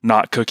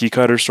not cookie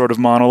cutter sort of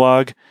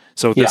monologue.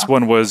 So this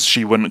one was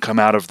she wouldn't come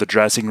out of the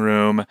dressing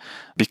room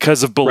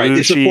because of Belushi. Right.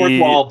 It's the fourth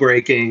wall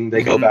breaking.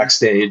 They go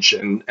backstage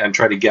and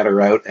try to get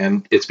her out.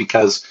 And it's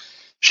because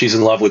she's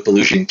in love with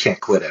Belushi and can't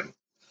quit him.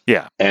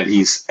 Yeah. And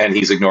he's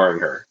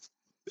ignoring her.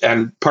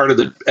 And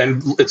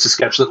it's a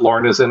sketch that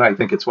Lauren is in. I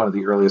think it's one of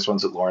the earliest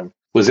ones that Lauren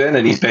was in.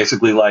 And he's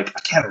basically like, I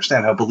can't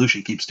understand how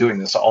Belushi keeps doing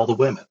this to all the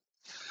women.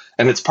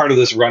 And it's part of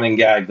this running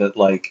gag that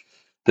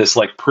this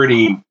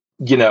pretty,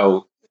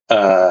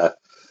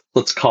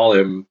 let's call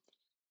him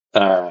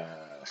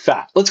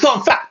fat. Let's call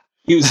him fat.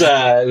 He was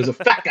a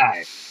fat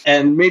guy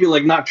and maybe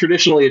not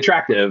traditionally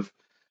attractive,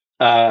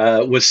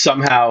 was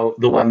somehow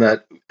the one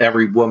that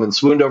every woman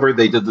swooned over.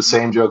 They did the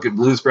same joke in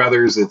Blues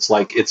Brothers. It's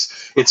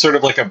sort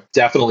of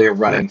definitely a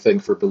running thing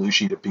for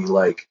Belushi to be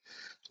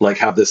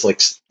have this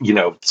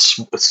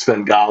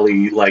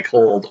Svengali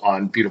hold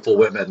on beautiful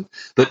women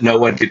that no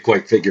one could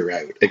quite figure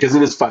out, because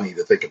it is funny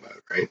to think about,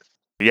 right?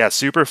 Yeah,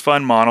 super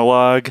fun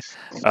monologue.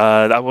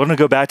 I want to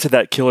go back to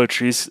that Killer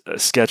Trees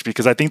sketch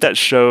because I think that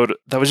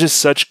was just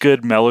such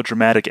good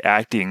melodramatic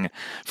acting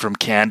from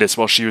Candice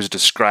while she was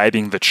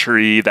describing the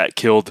tree that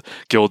killed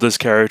Gilda's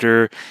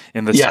character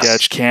in the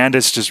sketch.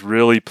 Candice just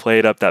really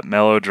played up that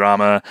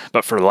melodrama,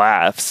 but for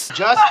laughs.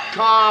 Just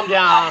calm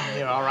down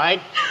here, all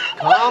right?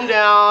 Calm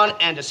down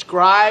and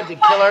describe the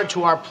killer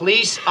to our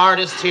police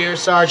artist here,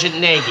 Sergeant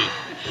Nagy.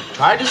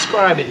 Try to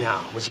describe it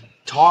now. Was he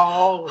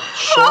tall,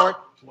 short?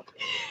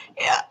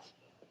 Yeah.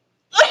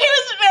 He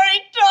was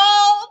very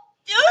tall.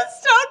 He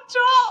was so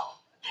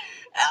tall.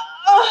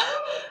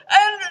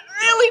 And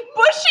really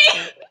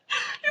bushy.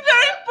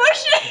 Very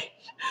bushy.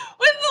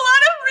 With a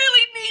lot of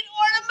really neat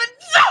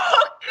ornaments.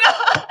 Oh,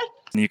 God.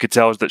 And you could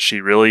tell that she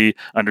really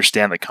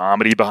understood the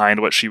comedy behind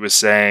what she was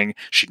saying.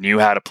 She knew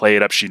how to play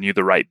it up. She knew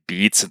the right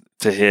beats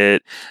to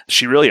hit.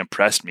 She really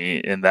impressed me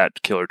in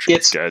that Killer Tree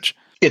sketch.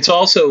 It's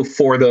also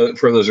for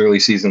those early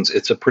seasons,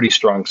 it's a pretty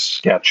strong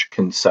sketch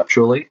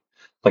conceptually.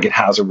 Like it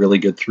has a really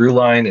good through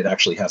line. It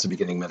actually has a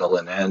beginning, middle,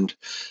 and end.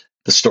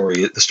 The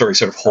story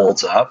sort of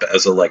holds up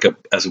as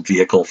a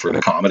vehicle for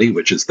the comedy,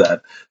 which is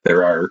that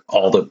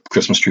all the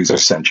Christmas trees are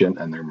sentient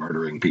and they're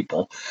murdering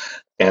people.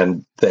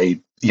 And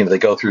they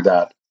go through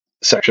that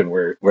section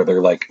where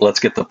they're like, let's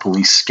get the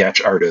police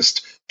sketch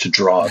artist to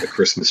draw the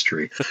Christmas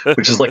tree,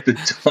 which is like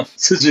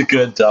such a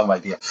good dumb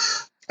idea.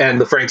 And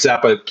the Frank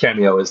Zappa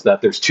cameo is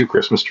that there's 2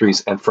 Christmas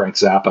trees and Frank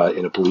Zappa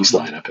in a police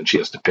lineup, and she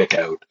has to pick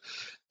out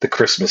the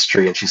Christmas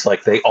tree, and she's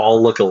like, they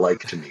all look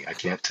alike to me. I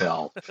can't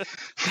tell.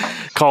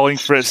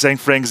 Saying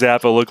Frank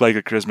Zappa looked like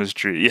a Christmas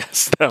tree.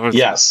 Yes, that was.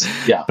 Yes,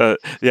 yeah,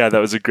 that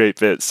was a great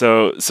bit.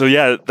 So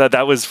yeah,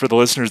 that was for the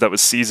listeners. That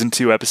was season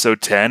 2,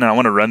 episode 10, and I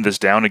want to run this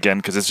down again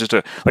because it's just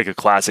a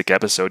classic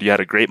episode. You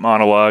had a great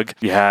monologue.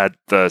 You had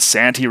the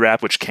Santee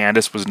rap, which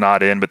Candice was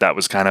not in, but that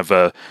was kind of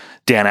a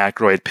Dan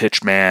Aykroyd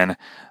pitchman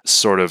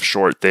sort of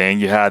short thing.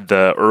 You had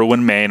the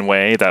Irwin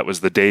Mainway. That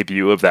was the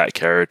debut of that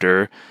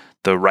character.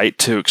 The Right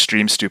to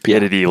Extreme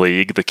Stupidity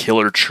League, the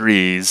Killer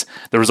Trees.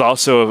 There was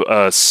also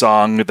a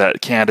song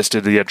that Candice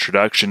did the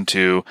introduction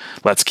to,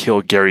 Let's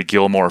Kill Gary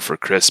Gilmore for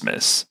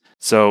Christmas.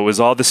 So it was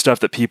all the stuff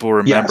that people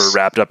remember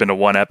wrapped up into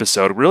one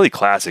episode. Really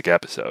classic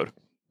episode.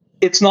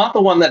 It's not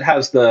the one that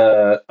has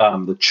the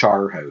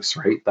char house,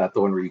 right? That the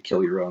one where you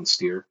kill your own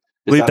steer.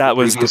 I believe that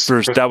was the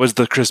first. That was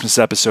the Christmas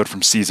episode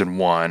from season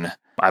 1.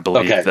 I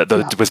believe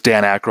that was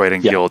Dan Aykroyd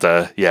and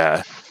Gilda.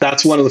 Yeah,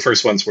 that's one of the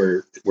first ones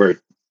where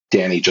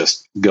Danny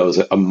just goes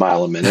a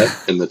mile a minute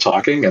in the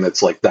talking, and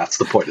it's like that's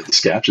the point of the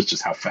sketch. It's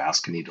just how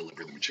fast can he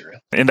deliver the material.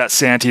 In that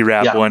Santee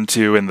rap one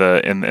too, in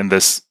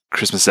this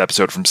Christmas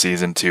episode from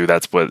season 2,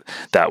 that's what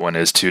that one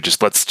is too.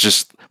 Let's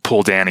just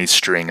pull Danny's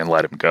string and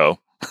let him go.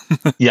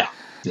 Yeah.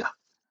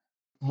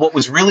 What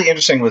was really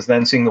interesting was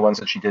then seeing the ones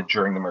that she did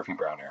during the Murphy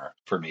Brown era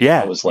for me.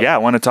 Yeah, I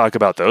want to talk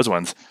about those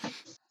ones.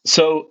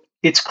 So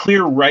it's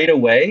clear right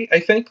away,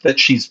 I think, that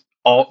she's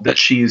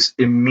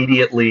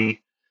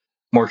immediately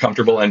more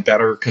comfortable and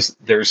better because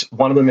there's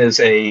one of them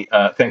is a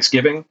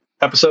Thanksgiving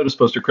episode as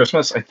opposed to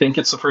Christmas. I think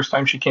it's the first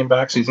time she came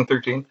back, season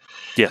 13.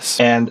 Yes.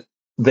 And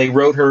they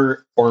wrote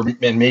her,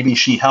 and maybe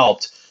she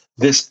helped,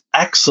 this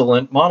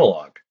excellent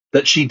monologue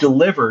that she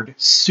delivered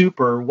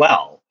super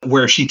well,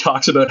 where she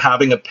talks about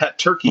having a pet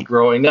turkey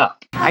growing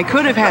up. I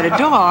could have had a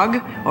dog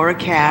or a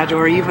cat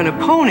or even a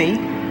pony,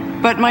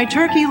 but my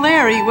turkey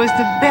Larry was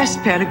the best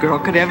pet a girl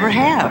could ever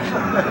have.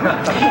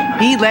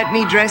 He let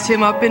me dress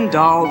him up in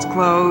doll's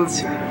clothes.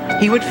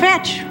 He would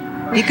fetch.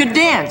 He could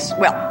dance.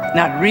 Well,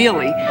 not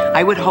really.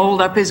 I would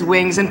hold up his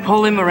wings and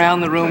pull him around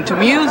the room to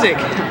music.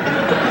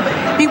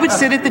 He would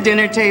sit at the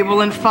dinner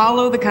table and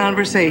follow the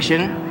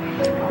conversation.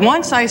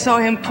 Once I saw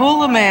him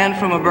pull a man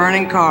from a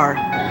burning car.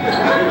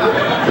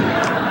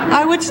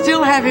 I would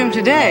still have him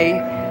today,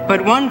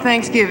 but one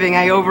Thanksgiving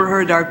I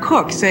overheard our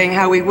cook saying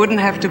how we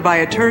wouldn't have to buy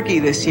a turkey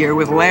this year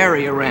with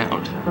Larry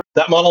around.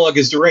 That monologue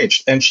is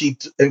deranged, and she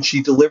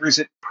delivers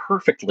it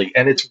perfectly,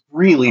 and it's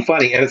really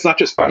funny. And it's not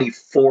just funny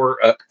for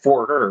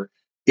her;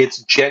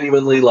 it's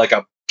genuinely like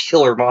a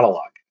killer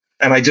monologue.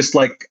 And I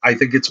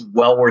think it's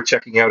well worth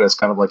checking out as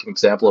kind of like an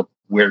example of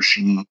where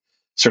she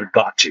sort of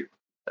got to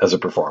as a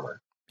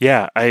performer.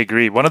 Yeah, I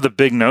agree. One of the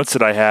big notes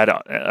that I had,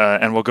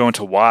 and we'll go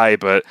into why,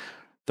 but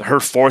her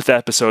 4th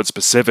episode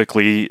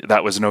specifically,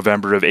 that was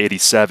November of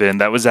 '87.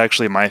 That was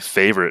actually my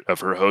favorite of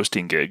her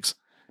hosting gigs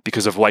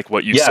because of like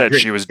what you said.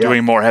 She was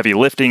doing more heavy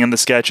lifting in the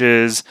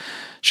sketches.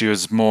 She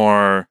was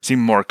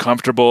seemed more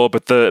comfortable,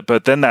 but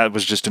then that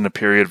was just in a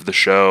period of the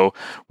show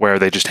where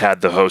they just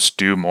had the host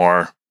do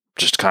more,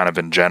 just kind of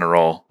in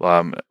general,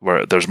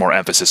 where there's more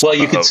emphasis. Well,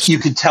 you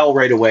could tell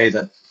right away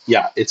that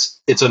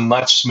it's a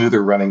much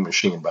smoother running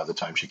machine by the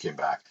time she came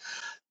back.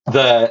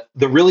 The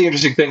really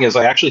interesting thing is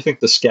I actually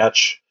think the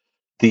sketch,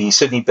 the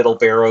Sidney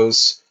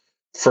Biddle-Barrows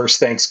first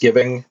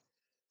Thanksgiving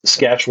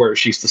sketch, where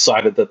she's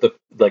decided that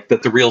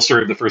the real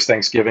story of the first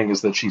Thanksgiving is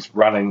that she's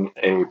running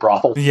a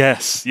brothel.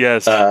 Yes.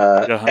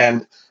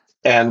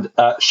 And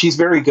she's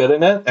very good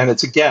in it. And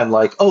it's again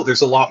like, oh,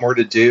 there's a lot more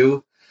to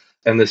do,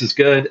 and this is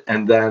good.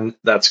 And then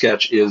that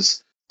sketch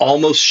is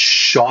almost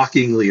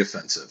shockingly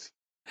offensive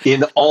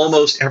in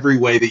almost every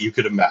way that you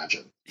could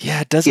imagine.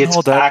 Yeah, it doesn't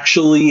hold up. It's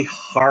actually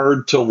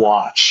hard to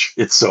watch.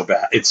 It's so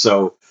bad. It's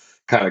so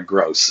kind of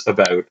gross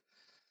about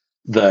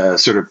the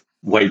sort of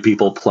white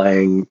people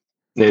playing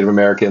Native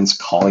Americans,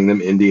 calling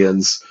them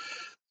Indians.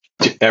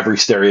 Every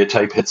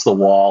stereotype hits the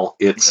wall.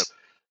 It's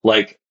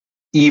like,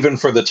 even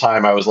for the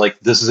time, I was like,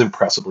 this is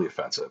impressively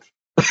offensive.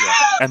 Yeah.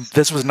 And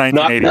this was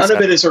 1987. None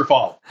of it is her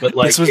fault, but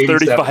like this was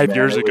 35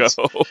 years ago.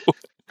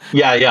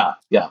 Yeah.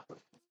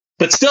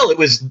 But still, it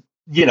was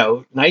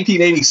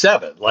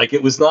 1987. Like,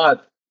 it was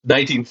not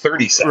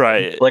 1937.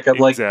 Right. Like, I'm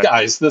exactly. like,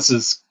 guys, this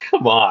is,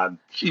 come on,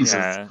 Jesus.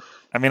 Yeah.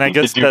 I mean, I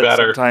guess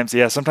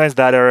that sometimes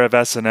that era of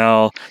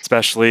SNL,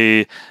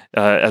 especially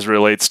as it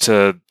relates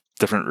to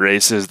different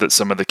races that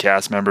some of the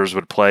cast members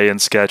would play in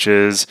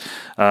sketches,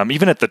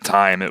 even at the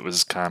time,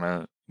 it's kind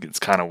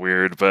of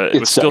weird, but it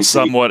was still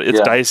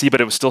dicey,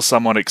 but it was still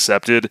somewhat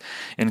accepted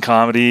in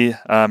comedy.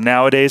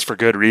 Nowadays, for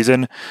good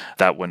reason,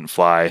 that wouldn't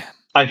fly.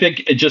 I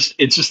think it's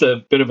just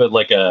a bit of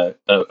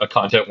a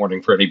content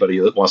warning for anybody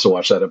that wants to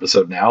watch that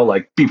episode now.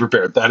 Like, be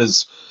prepared.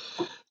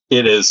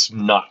 It is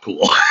not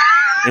cool.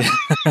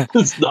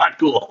 It's not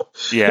cool.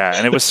 Yeah,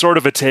 and it was sort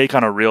of a take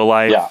on a real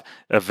life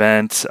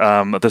event.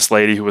 This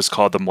lady who was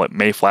called the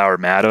Mayflower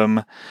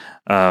Madam.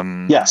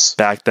 Yes.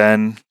 Back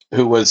then.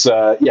 Who was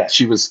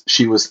she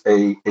was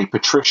a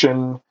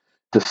patrician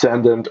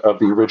descendant of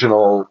the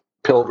original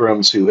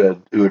Pilgrims who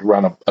had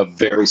run a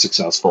very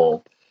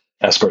successful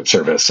escort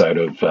service out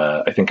of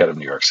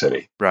New York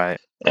City. Right.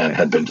 And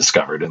had been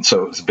discovered, and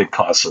so it was a big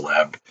cause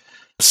celeb.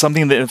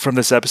 Something that from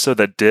this episode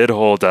that did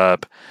hold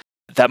up,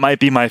 that might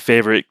be my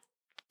favorite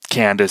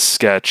Candice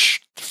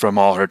sketch from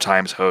all her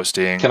times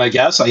hosting. Can I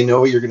guess? I know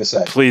what you're going to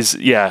say. Please,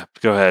 yeah,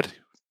 go ahead.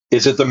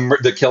 Is it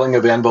the killing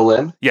of Anne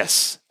Boleyn?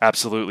 Yes,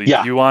 absolutely.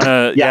 Yeah. Do you want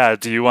to?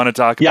 Do you want to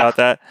talk about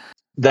that?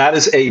 That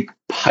is a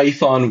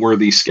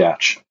Python-worthy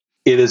sketch.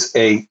 It is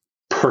a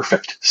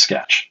perfect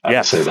sketch. I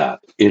would say that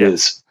it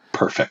is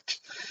perfect,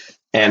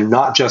 and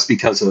not just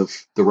because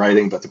of the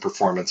writing, but the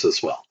performance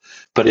as well.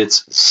 But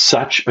it's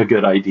such a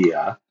good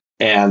idea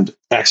and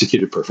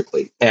executed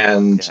perfectly.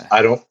 And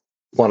I don't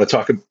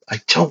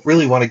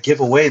really want to give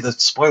away the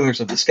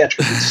spoilers of the sketch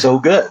because it's so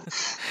good.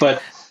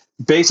 But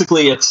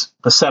basically,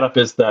 the setup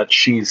is that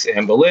she's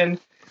Anne Boleyn.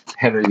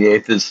 Henry VIII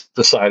has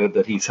decided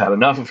that he's had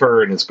enough of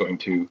her and is going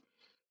to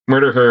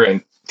murder her.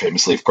 And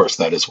famously, of course,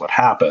 that is what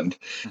happened.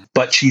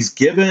 But she's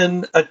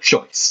given a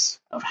choice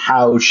of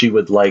how she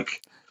would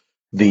like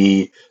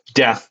the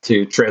death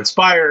to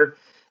transpire.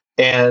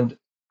 And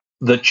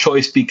the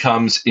choice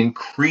becomes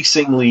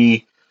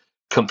increasingly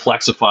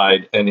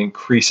complexified and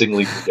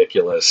increasingly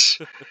ridiculous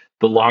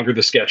the longer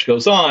the sketch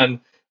goes on,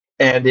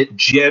 and it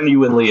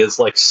genuinely is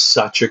like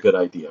such a good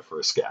idea for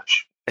a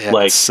sketch.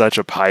 It's such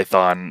a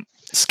Python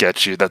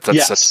sketch.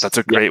 That's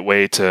a great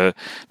way to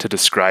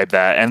describe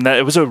that. And that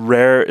it was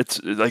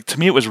to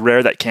me it was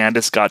rare that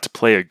Candice got to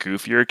play a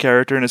goofier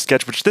character in a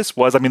sketch, which this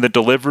was. I mean, the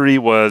delivery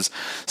was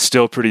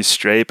still pretty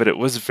straight, but it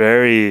was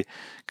very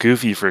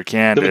goofy for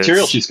Candice. The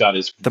material she's got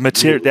is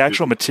the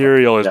actual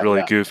material is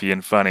really goofy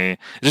and funny.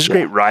 It's just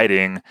great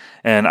writing.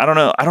 And I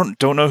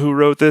don't know who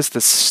wrote this.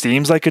 This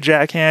seems like a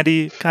Jack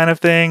Handy kind of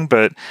thing,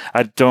 but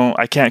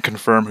I can't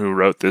confirm who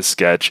wrote this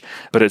sketch.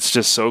 But it's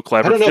just so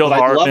clever. I don't know, Phil but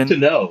Hartman, I'd love to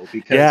know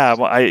because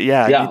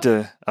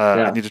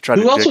I need to try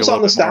to. Who else dig was a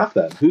on the staff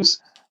then? Who's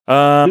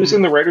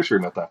in the writers'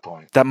 room at that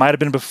point? That might have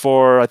been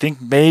before. I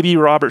think maybe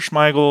Robert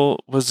Schmeigel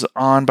was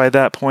on by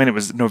that point. It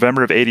was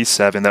November of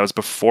 '87. That was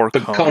before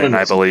Conan,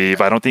 I believe.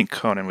 There. I don't think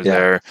Conan was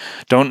there.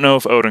 Don't know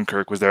if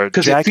Odenkirk was there.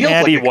 Jack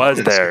Handy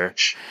was there.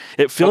 Sketch.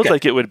 It feels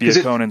like it would be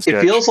a Conan sketch.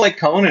 It feels like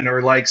Conan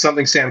or like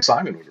something Sam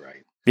Simon would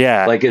write.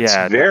 Yeah, like it's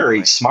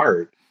very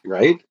smart,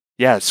 right?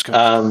 Yeah, it's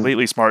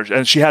completely smart,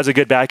 and she has a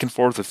good back and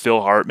forth with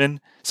Phil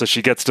Hartman. So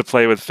she gets to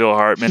play with Phil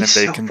Hartman,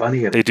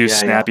 and they do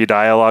snappy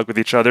dialogue with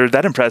each other.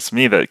 That impressed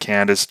me that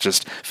Candice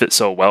just fit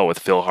so well with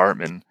Phil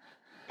Hartman.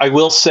 I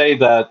will say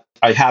that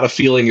I had a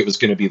feeling it was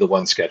going to be the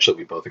one sketch that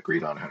we both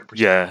agreed on 100%.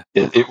 Yeah.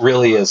 It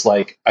really is.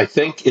 Like, I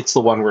think it's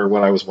the one where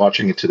when I was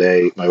watching it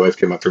today, my wife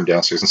came up from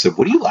downstairs and said,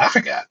 "What are you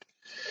laughing at?"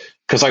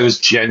 Because I was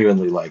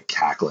genuinely like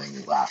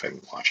cackling, laughing,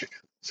 watching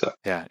it. So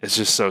yeah, it's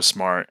just so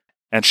smart.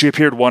 And she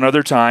appeared one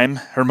other time.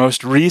 Her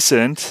most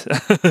recent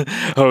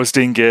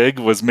hosting gig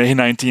was May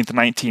 19th,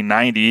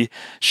 1990.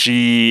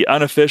 She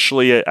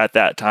unofficially, at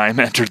that time,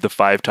 entered the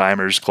Five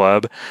Timers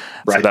Club.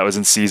 Right. So that was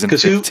in season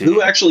 15.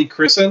 Who actually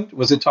christened?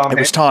 Was it Tom Hanks? It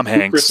was Tom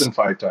Hanks. Who christened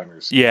Five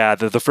Timers? Yeah,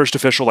 the first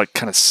official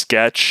kind of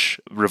sketch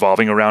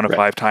revolving around a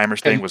Five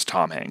Timers thing was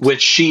Tom Hanks.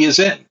 Which she is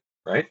in,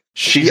 right?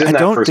 She's in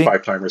that first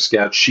Five Timers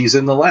sketch. She's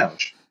in the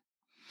lounge.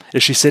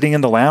 Is she sitting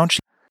in the lounge?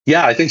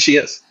 Yeah, I think she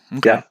is.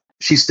 Okay. Yeah.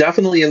 She's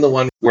definitely in the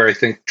one where I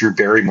think Drew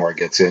Barrymore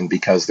gets in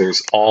because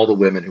there's all the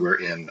women who are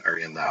in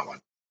that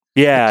one.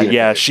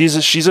 Yeah.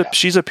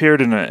 She's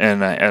appeared in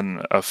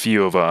a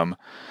few of them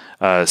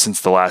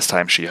since the last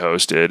time she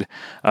hosted.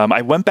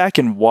 I went back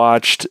and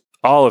watched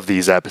all of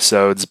these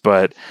episodes,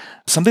 but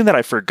something that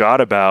I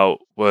forgot about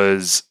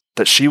was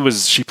that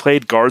she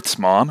played Garth's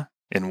mom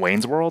in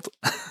Wayne's World.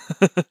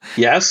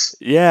 Yes.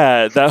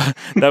 Yeah,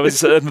 that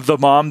was the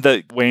mom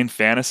that Wayne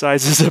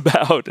fantasizes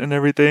about and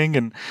everything,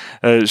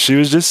 and she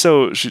was just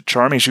so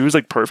charming. She was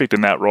like perfect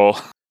in that role.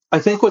 I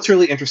think what's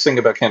really interesting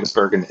about Candice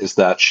Bergen is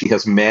that she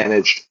has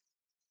managed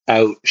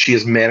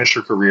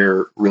her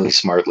career really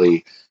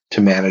smartly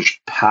to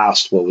manage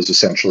past what was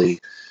essentially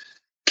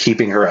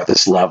keeping her at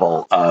this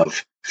level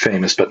of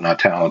famous but not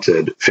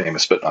talented,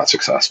 famous but not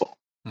successful.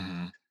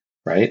 Mm-hmm.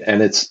 Right.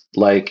 And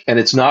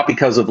it's not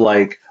because of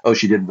like, oh,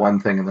 she did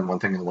one thing and then one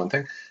thing and then one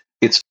thing.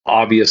 It's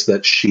obvious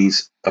that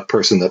she's a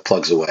person that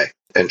plugs away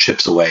and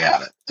chips away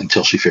at it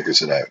until she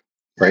figures it out.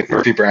 Right.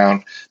 Murphy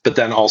Brown, but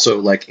then also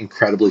like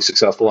incredibly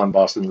successful on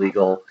Boston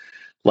Legal,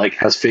 like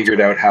has figured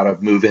out how to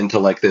move into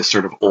like this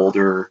sort of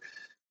older,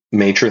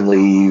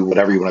 matronly,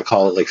 whatever you want to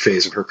call it, like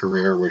phase of her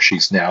career where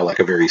she's now like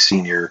a very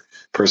senior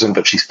person,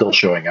 but she's still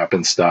showing up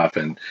and stuff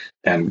and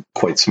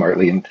quite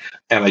smartly. And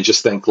I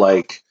just think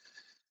like,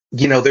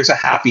 there's a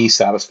happy,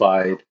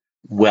 satisfied,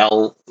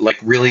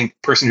 really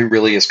person who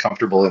really is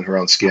comfortable in her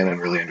own skin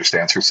and really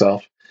understands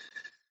herself,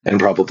 and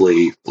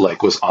probably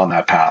like was on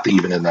that path,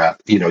 even in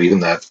that, even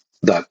that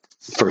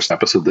first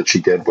episode that she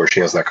did where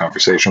she has that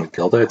conversation with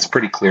Gilda. It's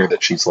pretty clear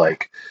that she's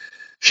like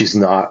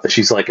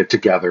a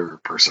together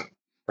person,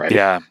 right?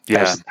 Yeah.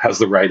 Has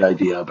the right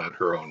idea about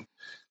her own,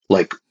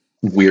 like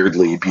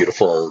weirdly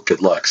beautiful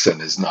good looks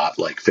and is not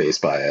like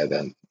fazed by it.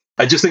 And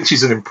I just think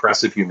she's an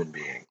impressive human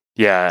being.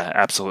 Yeah,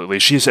 absolutely.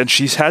 She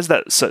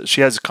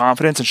has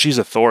confidence and she's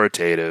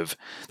authoritative.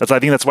 I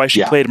think that's why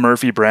she played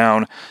Murphy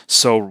Brown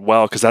so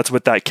well, because that's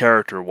what that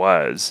character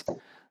was.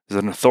 Is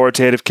an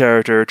authoritative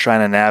character trying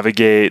to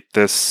navigate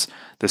this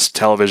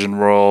television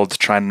world,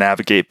 trying to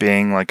navigate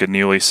being like a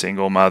newly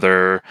single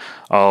mother,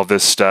 all of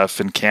this stuff.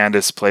 And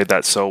Candice played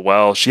that so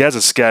well. She has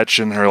a sketch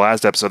in her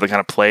last episode that kind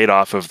of played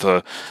off of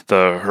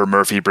her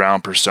Murphy Brown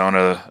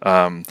persona.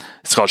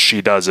 It's called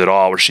She Does It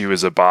All, where she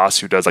was a boss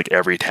who does like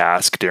every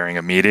task during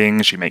a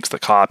meeting. She makes the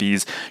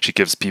copies, she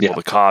gives people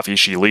the coffee,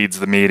 she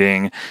leads the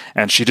meeting,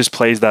 and she just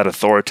plays that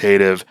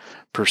authoritative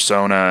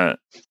persona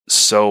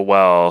so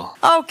well.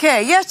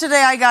 Okay,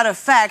 yesterday I got a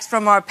fax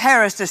from our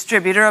Paris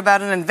distributor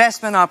about an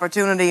investment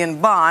opportunity in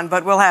Bonn,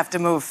 but we'll have to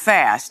move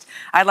fast.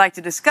 I'd like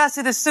to discuss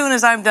it as soon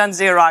as I'm done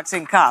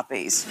Xeroxing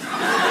copies.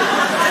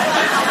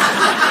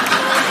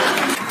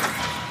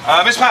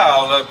 Miss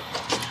Powell,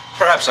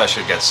 perhaps I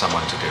should get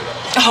someone to do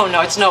that. Oh,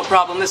 no, it's no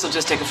problem. This will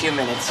just take a few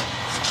minutes.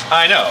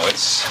 I know,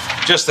 it's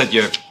just that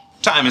your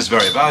time is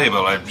very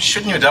valuable.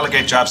 Shouldn't you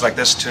delegate jobs like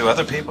this to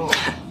other people?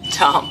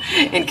 Tom,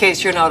 in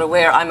case you're not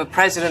aware, I'm a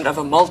president of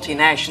a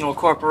multinational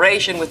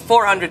corporation with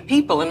 400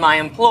 people in my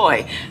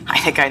employ. I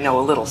think I know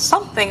a little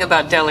something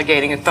about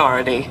delegating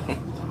authority.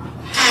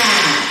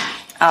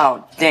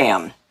 Oh,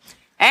 damn.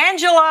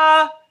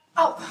 Angela!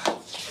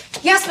 Oh,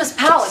 yes, Miss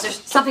Powell. Is there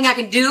something I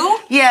can do?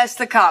 Yes,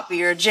 the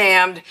copier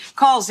jammed.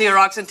 Call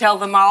Xerox and tell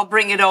them I'll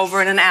bring it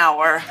over in an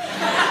hour.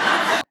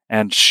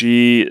 And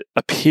she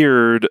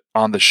appeared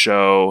on the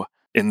show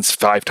in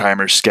Five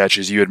Timers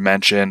sketches. You had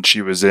mentioned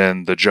she was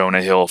in the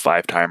Jonah Hill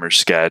Five Timers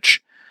sketch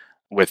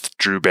with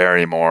Drew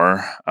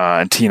Barrymore,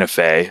 and Tina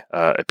Fey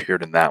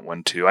appeared in that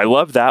one too. I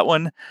love that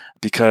one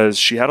because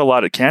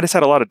Candice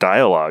had a lot of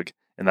dialogue,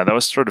 and that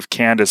was sort of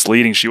Candice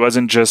leading. She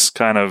wasn't just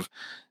kind of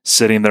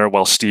sitting there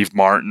while Steve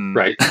Martin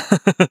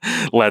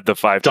led the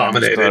Five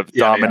Timers Club,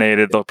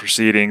 dominated the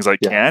proceedings. Like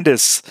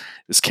Candice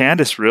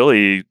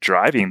really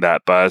driving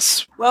that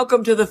bus.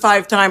 Welcome to the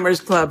Five Timers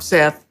Club,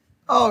 Seth.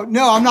 Oh,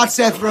 no, I'm not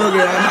Seth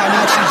Rogen. I'm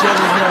actually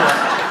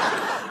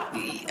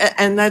Jerry Hill.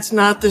 And that's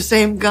not the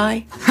same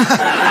guy?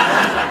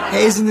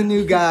 Hayes the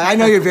new guy. I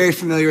know you're very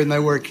familiar with my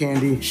work,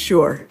 Candy.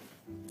 Sure.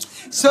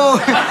 So...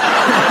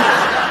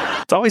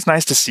 It's always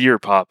nice to see her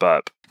pop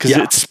up, because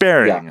it's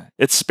sparing. Yeah.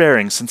 It's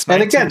sparing since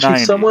 1990. And again,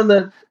 she's someone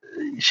that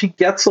she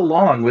gets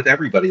along with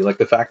everybody. Like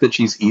the fact that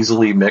she's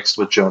easily mixed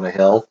with Jonah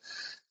Hill,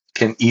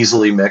 can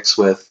easily mix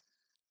with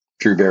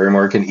Drew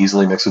Barrymore, can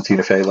easily mix with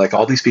Tina Fey, like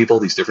all these people,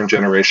 these different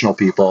generational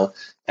people.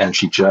 And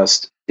she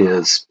just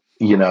is,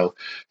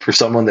 for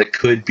someone that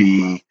could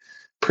be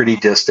pretty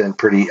distant,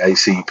 pretty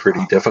icy,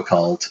 pretty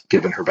difficult,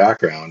 given her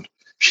background,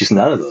 she's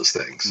none of those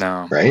things.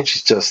 No. Right?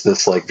 She's just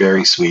this like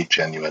very sweet,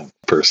 genuine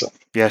person.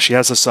 Yeah, she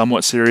has a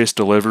somewhat serious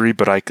delivery,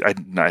 but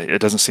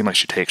it doesn't seem like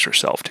she takes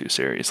herself too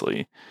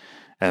seriously.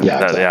 And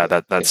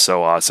that's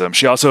so awesome.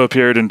 She also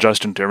appeared in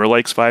Justin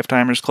Timberlake's Five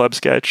Timers Club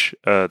sketch.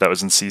 That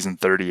was in season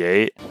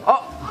 38.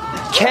 Oh,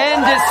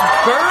 Candice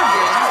Bergen,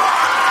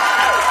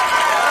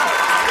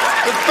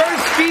 the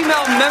first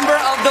female member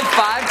of the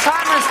Five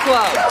Timers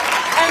Club.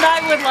 And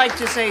I would like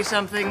to say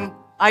something.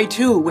 I,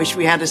 too, wish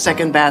we had a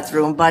second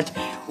bathroom, but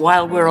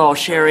while we're all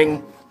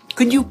sharing,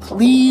 could you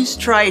please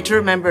try to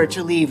remember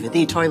to leave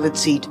the toilet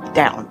seat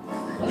down?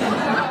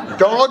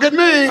 Don't look at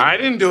me. I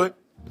didn't do it.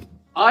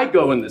 I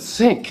go in the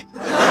sink.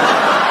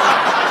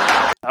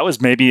 That was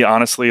maybe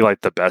honestly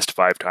like the best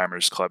Five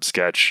Timers Club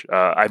sketch.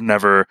 I'm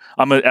an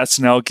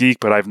SNL geek,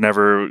 but I've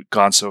never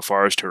gone so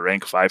far as to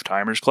rank Five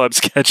Timers Club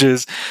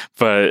sketches.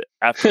 But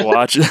after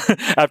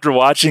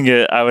watching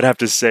it, I would have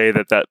to say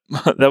that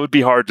would be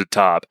hard to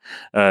top.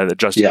 That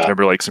Justin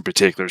Timberlake's in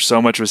particular.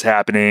 So much was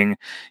happening.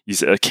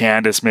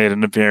 Candice made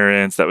an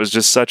appearance. That was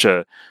just such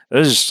a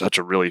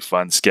really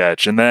fun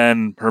sketch. And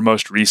then her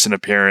most recent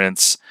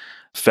appearance,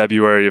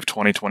 February of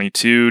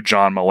 2022,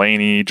 John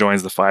Mulaney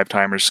joins the Five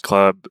Timers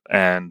Club,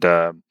 and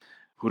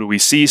who do we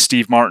see?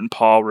 Steve Martin,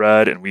 Paul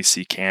Rudd, and we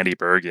see Candy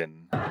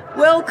Bergen.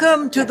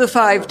 Welcome to the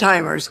Five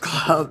Timers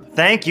Club.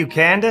 Thank you,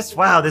 Candice.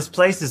 Wow, this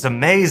place is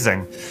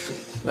amazing.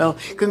 Well,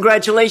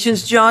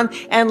 congratulations, John,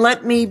 and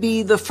let me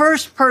be the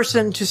first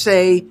person to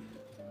say,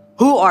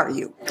 who are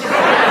you?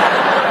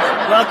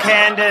 Well,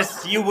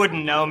 Candice, you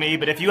wouldn't know me,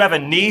 but if you have a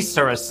niece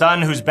or a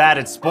son who's bad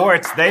at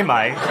sports, they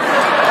might.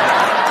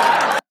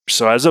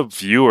 So as a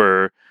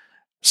viewer,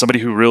 somebody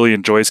who really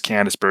enjoys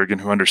Candice Bergen,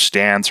 who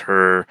understands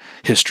her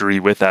history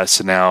with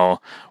SNL,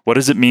 what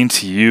does it mean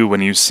to you when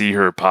you see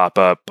her pop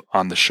up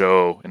on the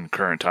show in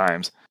current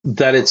times?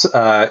 That it's,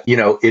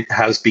 it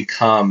has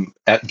become,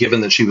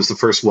 given that she was the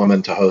first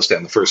woman to host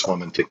and the first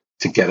woman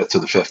to get it to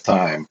the fifth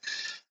time,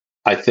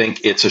 I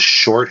think it's a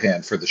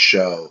shorthand for the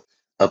show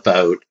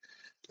about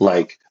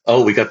like,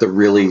 oh, we got the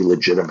really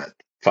legitimate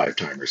Five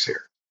Timers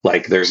here.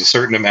 Like there's a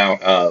certain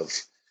amount of,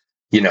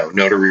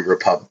 notary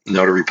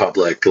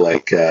public,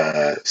 like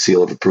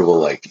seal of approval,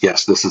 like,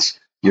 yes,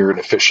 you're an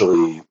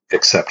officially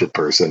accepted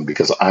person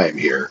because I am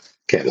here,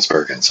 Candice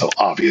Bergen. So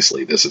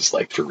obviously this is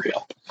like for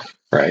real,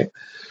 right?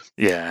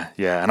 Yeah.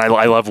 And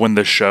I love when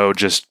the show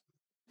just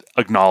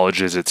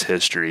acknowledges its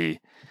history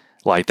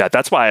like that.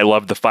 That's why I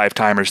love the Five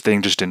Timers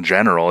thing just in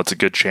general. It's a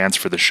good chance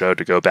for the show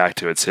to go back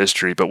to its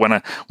history. But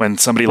when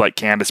somebody like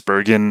Candice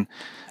Bergen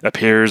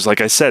appears,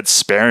 like I said,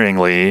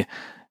 sparingly,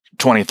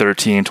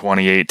 2013,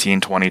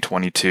 2018,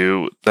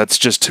 2022, that's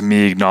just to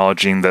me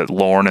acknowledging that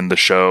Lorne and the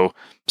show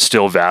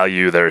still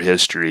value their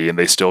history and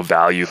they still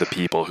value the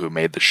people who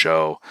made the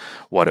show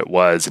what it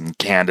was. And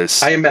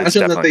Candice, I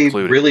imagine that they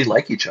really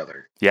like each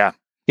other. Yeah.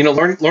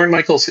 Lorne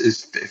Michaels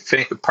is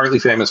partly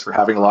famous for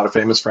having a lot of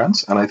famous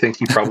friends, and I think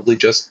he probably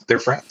just they're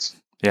friends.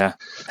 Yeah.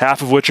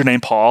 Half of which are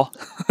named Paul.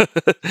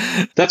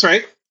 That's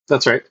right.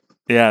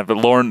 Yeah, but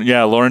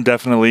Lorne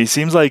definitely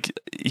seems like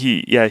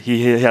he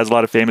has a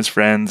lot of famous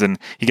friends, and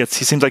he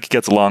seems like he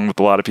gets along with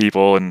a lot of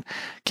people, and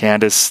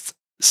Candice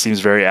seems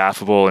very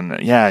affable,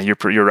 and yeah,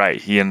 you're right.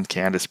 He and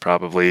Candice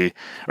probably,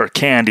 or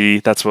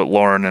Candy, that's what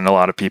Lorne and a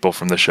lot of people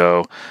from the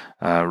show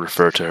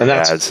refer to her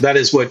as. That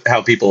is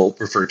how people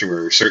refer to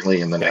her, certainly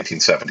in the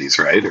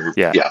 1970s, right?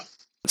 Yeah.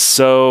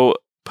 So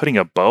putting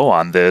a bow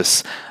on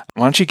this,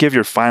 why don't you give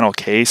your final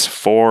case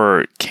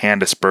for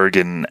Candice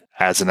Bergen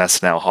as an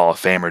SNL Hall of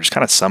Famer? Just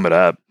kind of sum it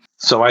up.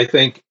 So I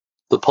think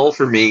the pull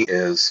for me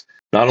is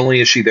not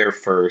only is she there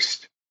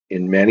first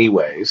in many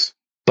ways,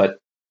 but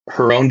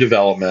her own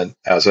development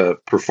as a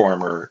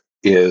performer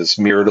is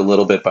mirrored a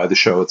little bit by the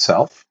show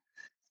itself.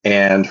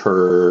 And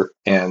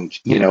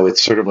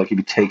it's sort of like if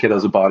you take it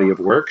as a body of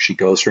work, she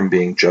goes from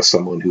being just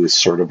someone who is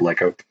sort of like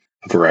a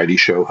variety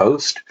show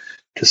host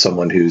to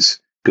someone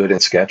who's good in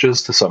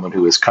sketches to someone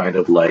who is kind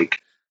of like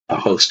a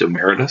host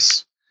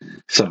emeritus,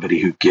 somebody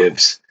who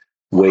gives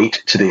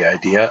weight to the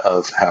idea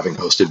of having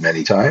hosted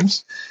many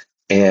times.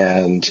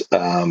 And,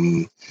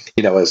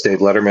 as Dave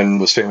Letterman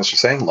was famous for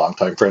saying,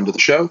 longtime friend of the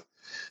show.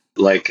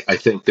 Like, I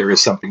think there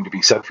is something to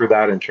be said for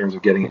that in terms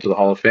of getting into the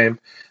Hall of Fame.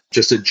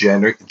 Just a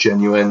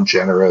genuine,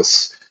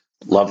 generous,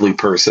 lovely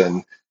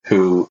person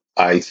who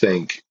I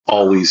think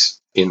always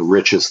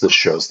enriches the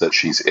shows that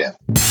she's in.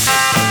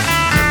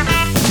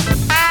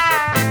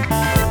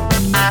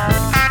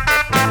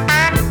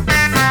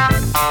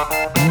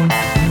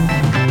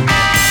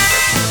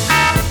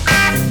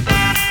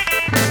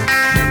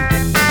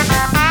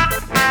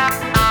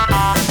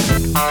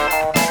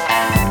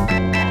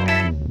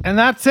 And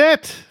that's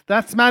it.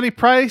 That's Maddie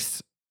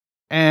Price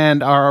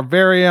and our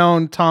very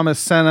own Thomas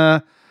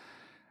Senna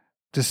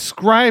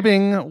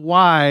describing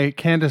why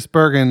Candice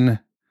Bergen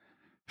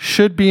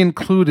should be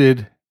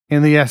included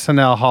in the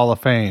SNL Hall of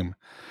Fame.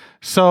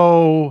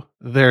 So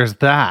there's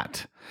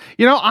that.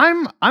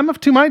 I'm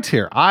of two minds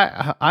here.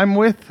 I'm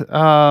with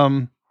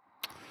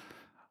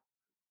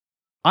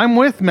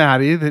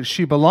Maddie that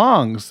she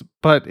belongs,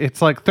 but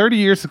it's like 30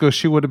 years ago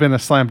she would have been a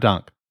slam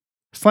dunk.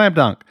 Slam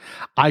dunk.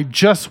 I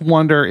just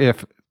wonder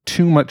if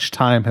too much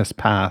time has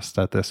passed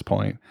at this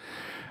point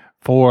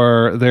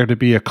for there to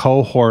be a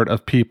cohort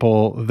of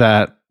people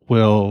that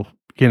will,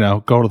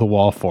 go to the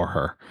wall for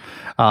her.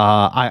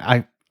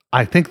 I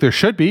think there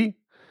should be,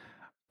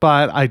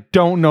 but I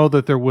don't know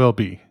that there will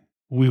be.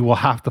 We will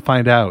have to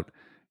find out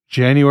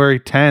January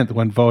 10th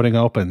when voting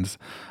opens.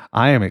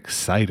 I am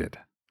excited.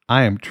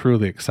 I am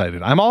truly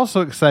excited. I'm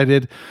also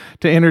excited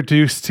to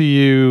introduce to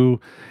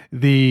you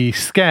the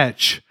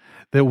sketch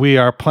that we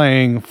are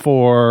playing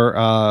for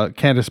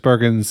Candice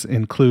Bergen's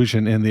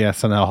inclusion in the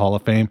SNL Hall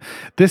of Fame.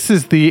 This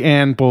is the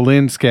Anne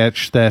Boleyn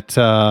sketch that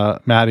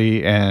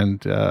Maddie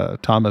and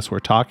Thomas were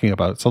talking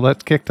about. So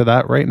let's kick to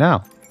that right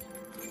now.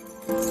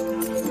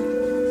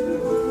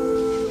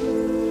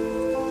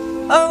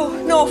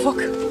 Oh, Norfolk,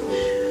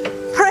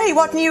 pray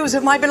what news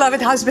of my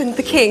beloved husband,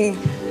 the king?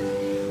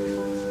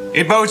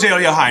 It bodes ill,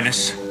 Your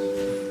Highness.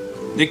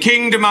 The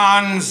king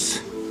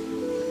demands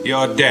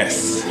your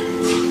death.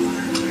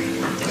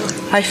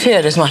 I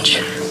feared as much.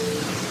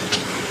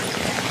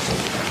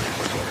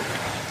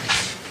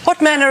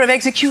 What manner of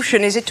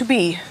execution is it to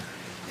be?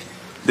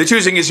 The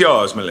choosing is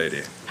yours, my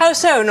lady. How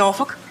so,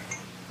 Norfolk?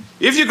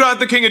 If you grant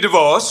the king a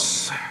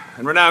divorce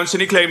and renounce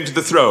any claim to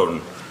the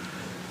throne,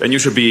 then you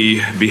shall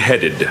be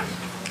beheaded.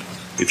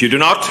 If you do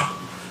not,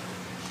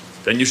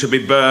 then you shall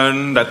be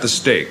burned at the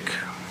stake.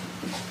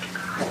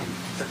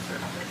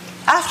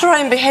 After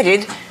I'm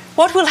beheaded,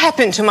 what will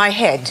happen to my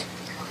head?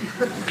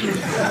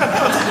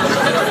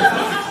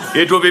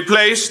 It will be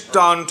placed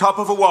on top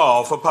of a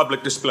wall for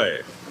public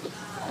display.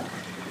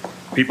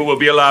 People will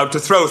be allowed to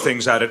throw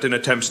things at it in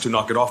attempts to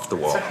knock it off the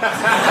wall.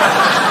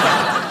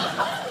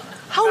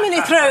 How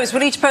many throws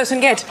will each person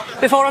get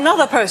before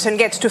another person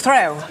gets to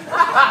throw?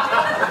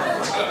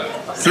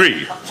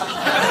 3.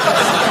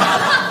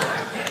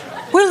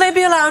 Will they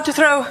be allowed to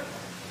throw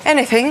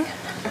anything?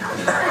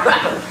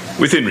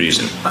 Within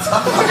reason.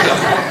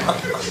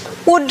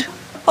 Would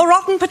a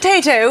rotten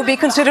potato be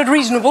considered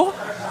reasonable?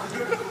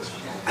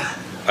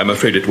 I'm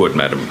afraid it would,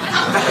 madam. But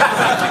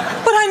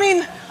I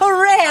mean, a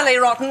really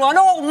rotten one,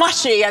 all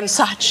mushy and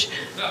such.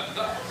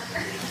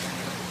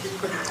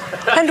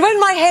 And when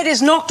my head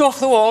is knocked off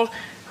the wall,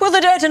 will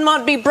the dirt and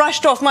mud be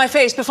brushed off my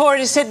face before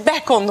it is set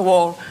back on the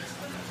wall?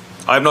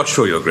 I'm not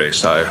sure, Your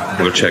Grace. I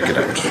will check it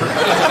out.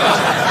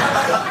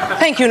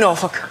 Thank you,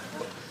 Norfolk.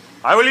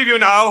 I will leave you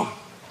now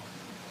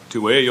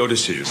to weigh your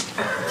decision.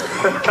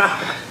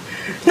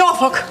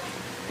 Norfolk.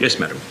 Yes,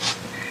 madam.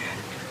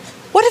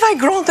 What if I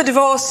grant the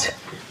divorce,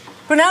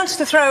 renounce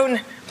the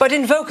throne, but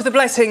invoke the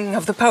blessing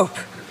of the Pope?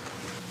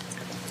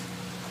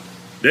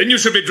 Then you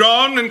should be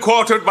drawn and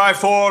quartered by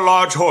 4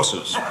 large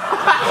horses.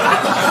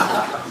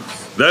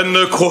 Then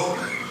the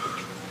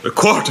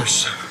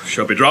quarters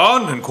shall be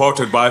drawn and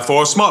quartered by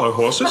 4 smaller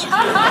horses.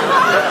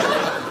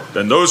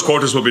 Then those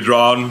quarters will be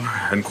drawn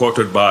and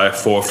quartered by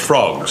 4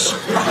 frogs.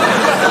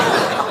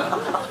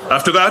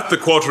 After that, the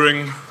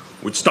quartering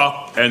would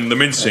stop and the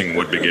mincing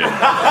would begin.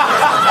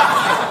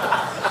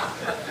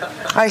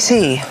 I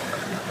see.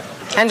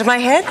 And my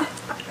head?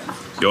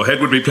 Your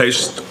head would be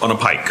placed on a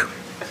pike.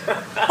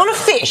 On a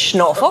fish,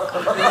 Norfolk?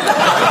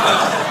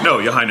 No,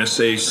 Your Highness,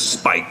 a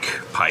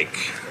spike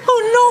pike.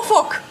 Oh,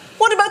 Norfolk!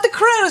 What about the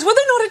crows? Will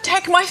they not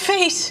attack my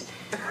face?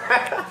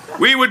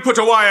 We would put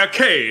a wire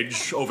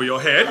cage over your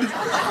head.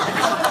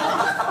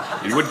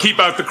 It would keep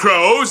out the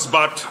crows,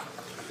 but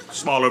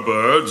smaller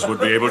birds would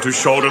be able to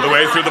shoulder the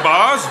way through the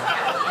bars.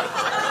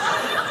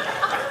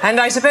 And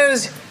I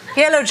suppose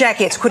yellow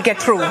jackets could get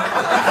through.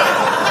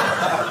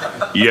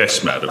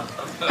 Yes, madam.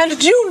 And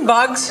June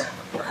bugs?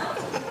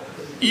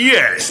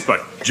 Yes,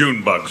 but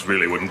June bugs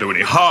really wouldn't do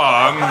any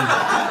harm.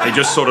 They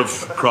just sort of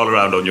crawl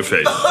around on your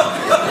face.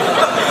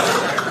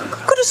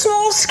 Could a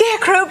small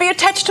scarecrow be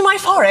attached to my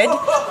forehead?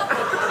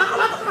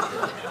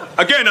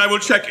 Again, I will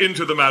check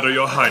into the matter,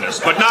 Your Highness.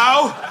 But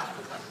now,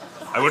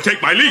 I will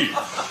take my leave.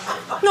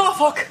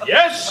 Norfolk.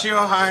 Yes,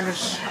 Your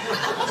Highness.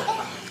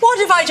 What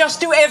if I just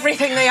do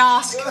everything they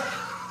ask?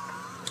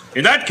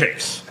 In that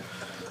case,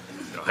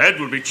 your head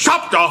will be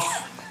chopped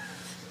off,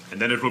 and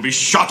then it will be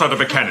shot out of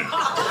a cannon.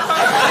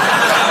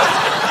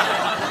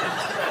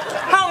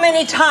 How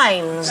many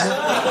times?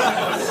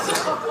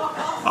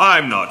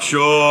 I'm not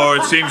sure.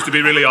 It seems to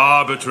be really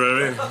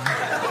arbitrary.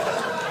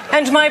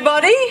 And my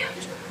body?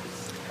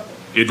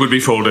 It would be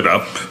folded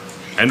up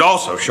and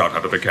also shot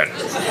out of a cannon.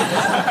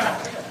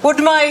 Would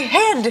my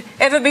head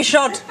ever be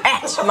shot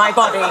at my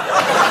body?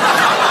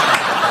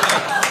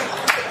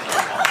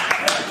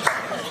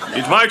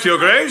 It might, Your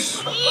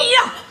Grace.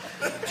 Yeah.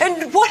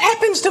 And what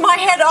happens to my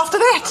head after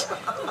that?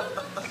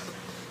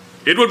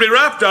 It would be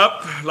wrapped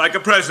up like a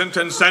present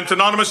and sent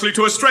anonymously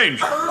to a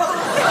stranger.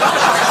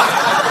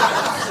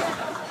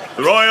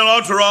 The royal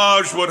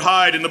entourage would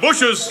hide in the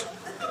bushes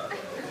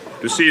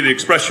to see the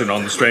expression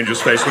on the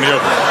stranger's face when he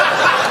opened it.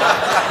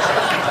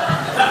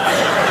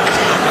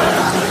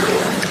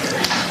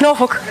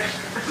 Norfolk,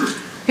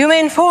 you may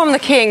inform the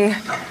king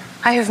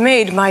I have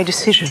made my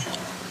decision.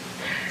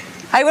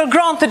 I will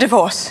grant the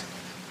divorce.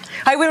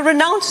 I will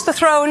renounce the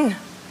throne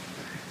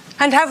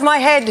and have my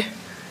head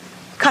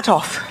cut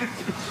off.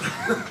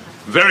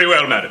 Very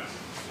well, madam.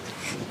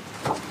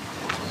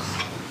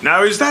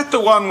 Now, is that the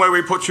one where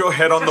we put your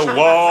head on the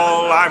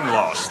wall? I'm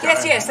lost.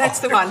 Yes, that's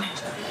the one.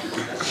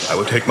 I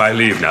will take my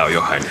leave now,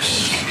 Your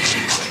Highness.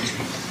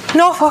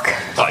 Norfolk.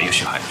 Ah, yes,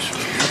 Your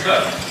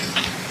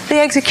Highness. The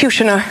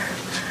executioner.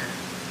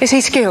 Is he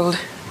skilled?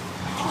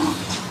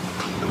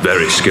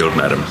 Very skilled,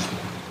 madam.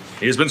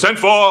 He has been sent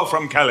for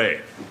from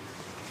Calais.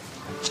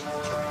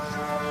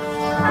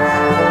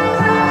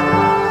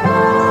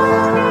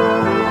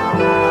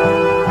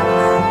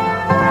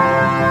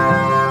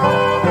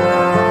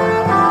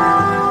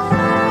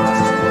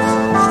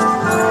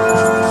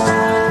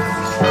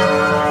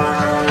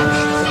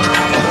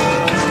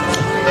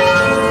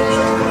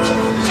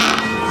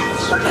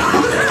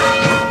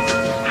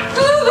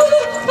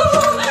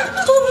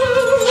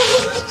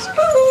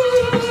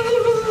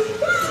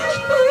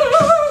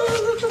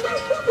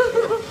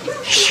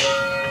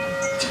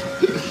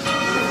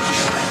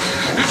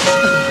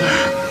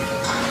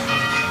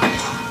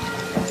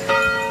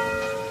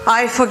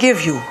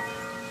 forgive you.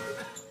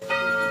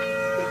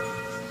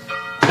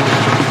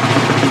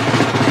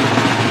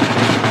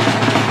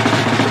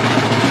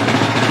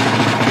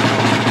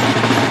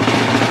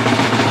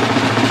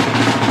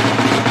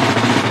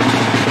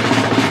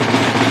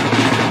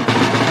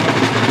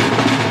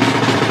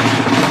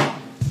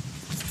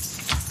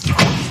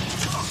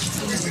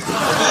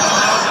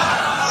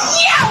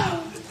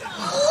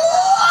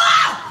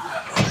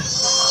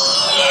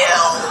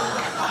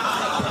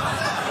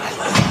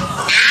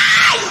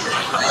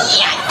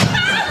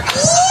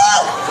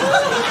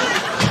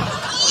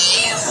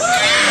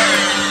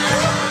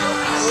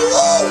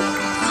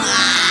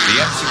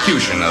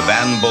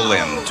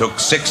 Took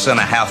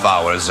 6.5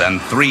 hours and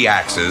 3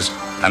 axes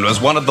and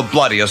was one of the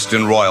bloodiest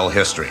in royal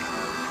history.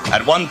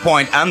 At one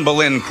point, Anne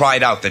Boleyn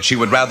cried out that she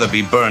would rather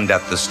be burned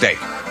at the stake,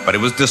 but it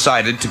was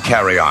decided to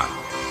carry on.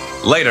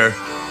 Later,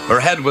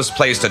 her head was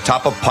placed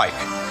atop a pike,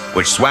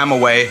 which swam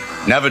away,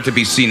 never to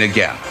be seen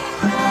again.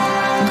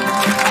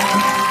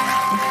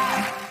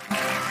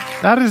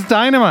 That is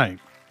dynamite.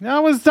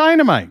 That was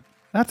dynamite.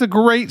 That's a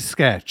great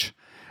sketch.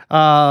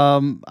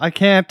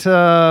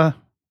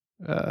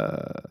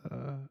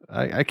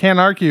 I can't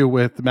argue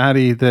with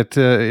Maddie that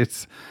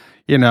it's,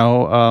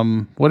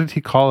 what did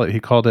he call it?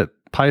 He called it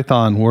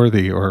Python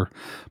worthy or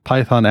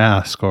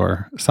Python-esque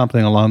or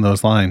something along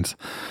those lines.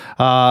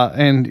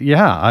 And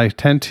yeah, I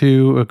tend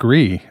to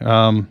agree.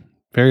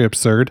 Very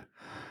absurd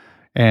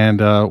and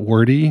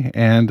wordy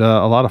and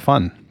a lot of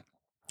fun.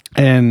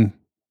 And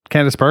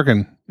Candice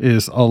Bergen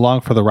is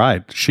along for the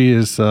ride.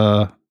 She's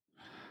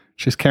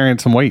carrying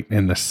some weight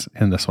in this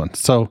one.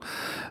 So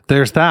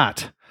there's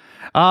that.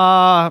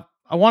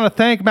 I want to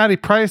thank Maddie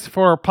Price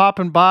for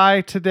popping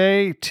by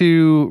today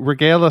to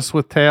regale us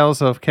with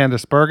tales of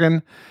Candice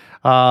Bergen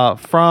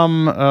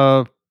from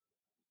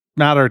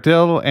Matt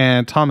Ardill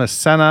and Thomas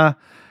Senna.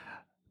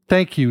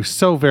 Thank you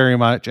so very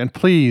much. And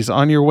please,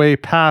 on your way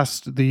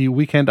past the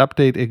Weekend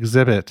Update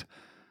exhibit,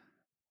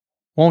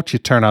 won't you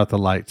turn out the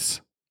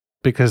lights?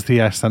 Because the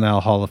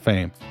SNL Hall of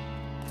Fame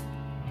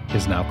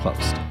is now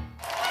closed.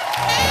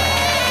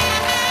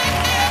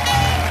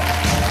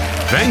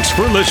 Thanks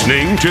for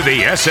listening to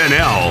the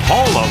SNL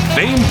Hall of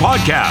Fame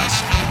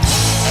podcast.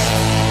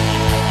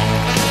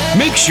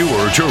 Make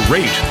sure to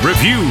rate,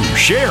 review,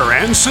 share,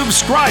 and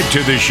subscribe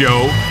to the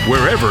show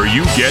wherever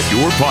you get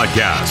your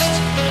podcasts.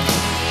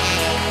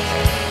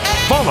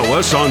 Follow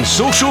us on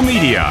social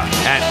media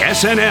at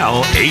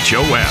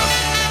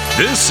SNLHOF.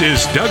 This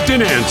is Doug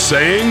Denant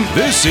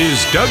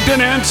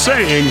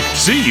saying,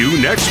 see you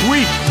next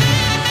week.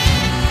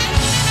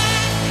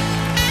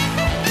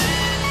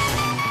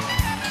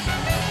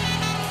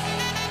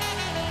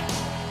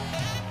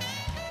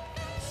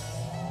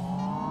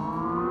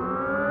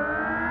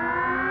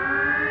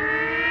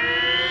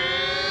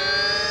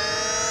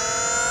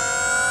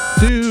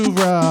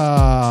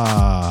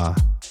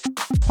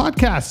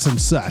 Podcasts and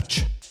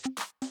such.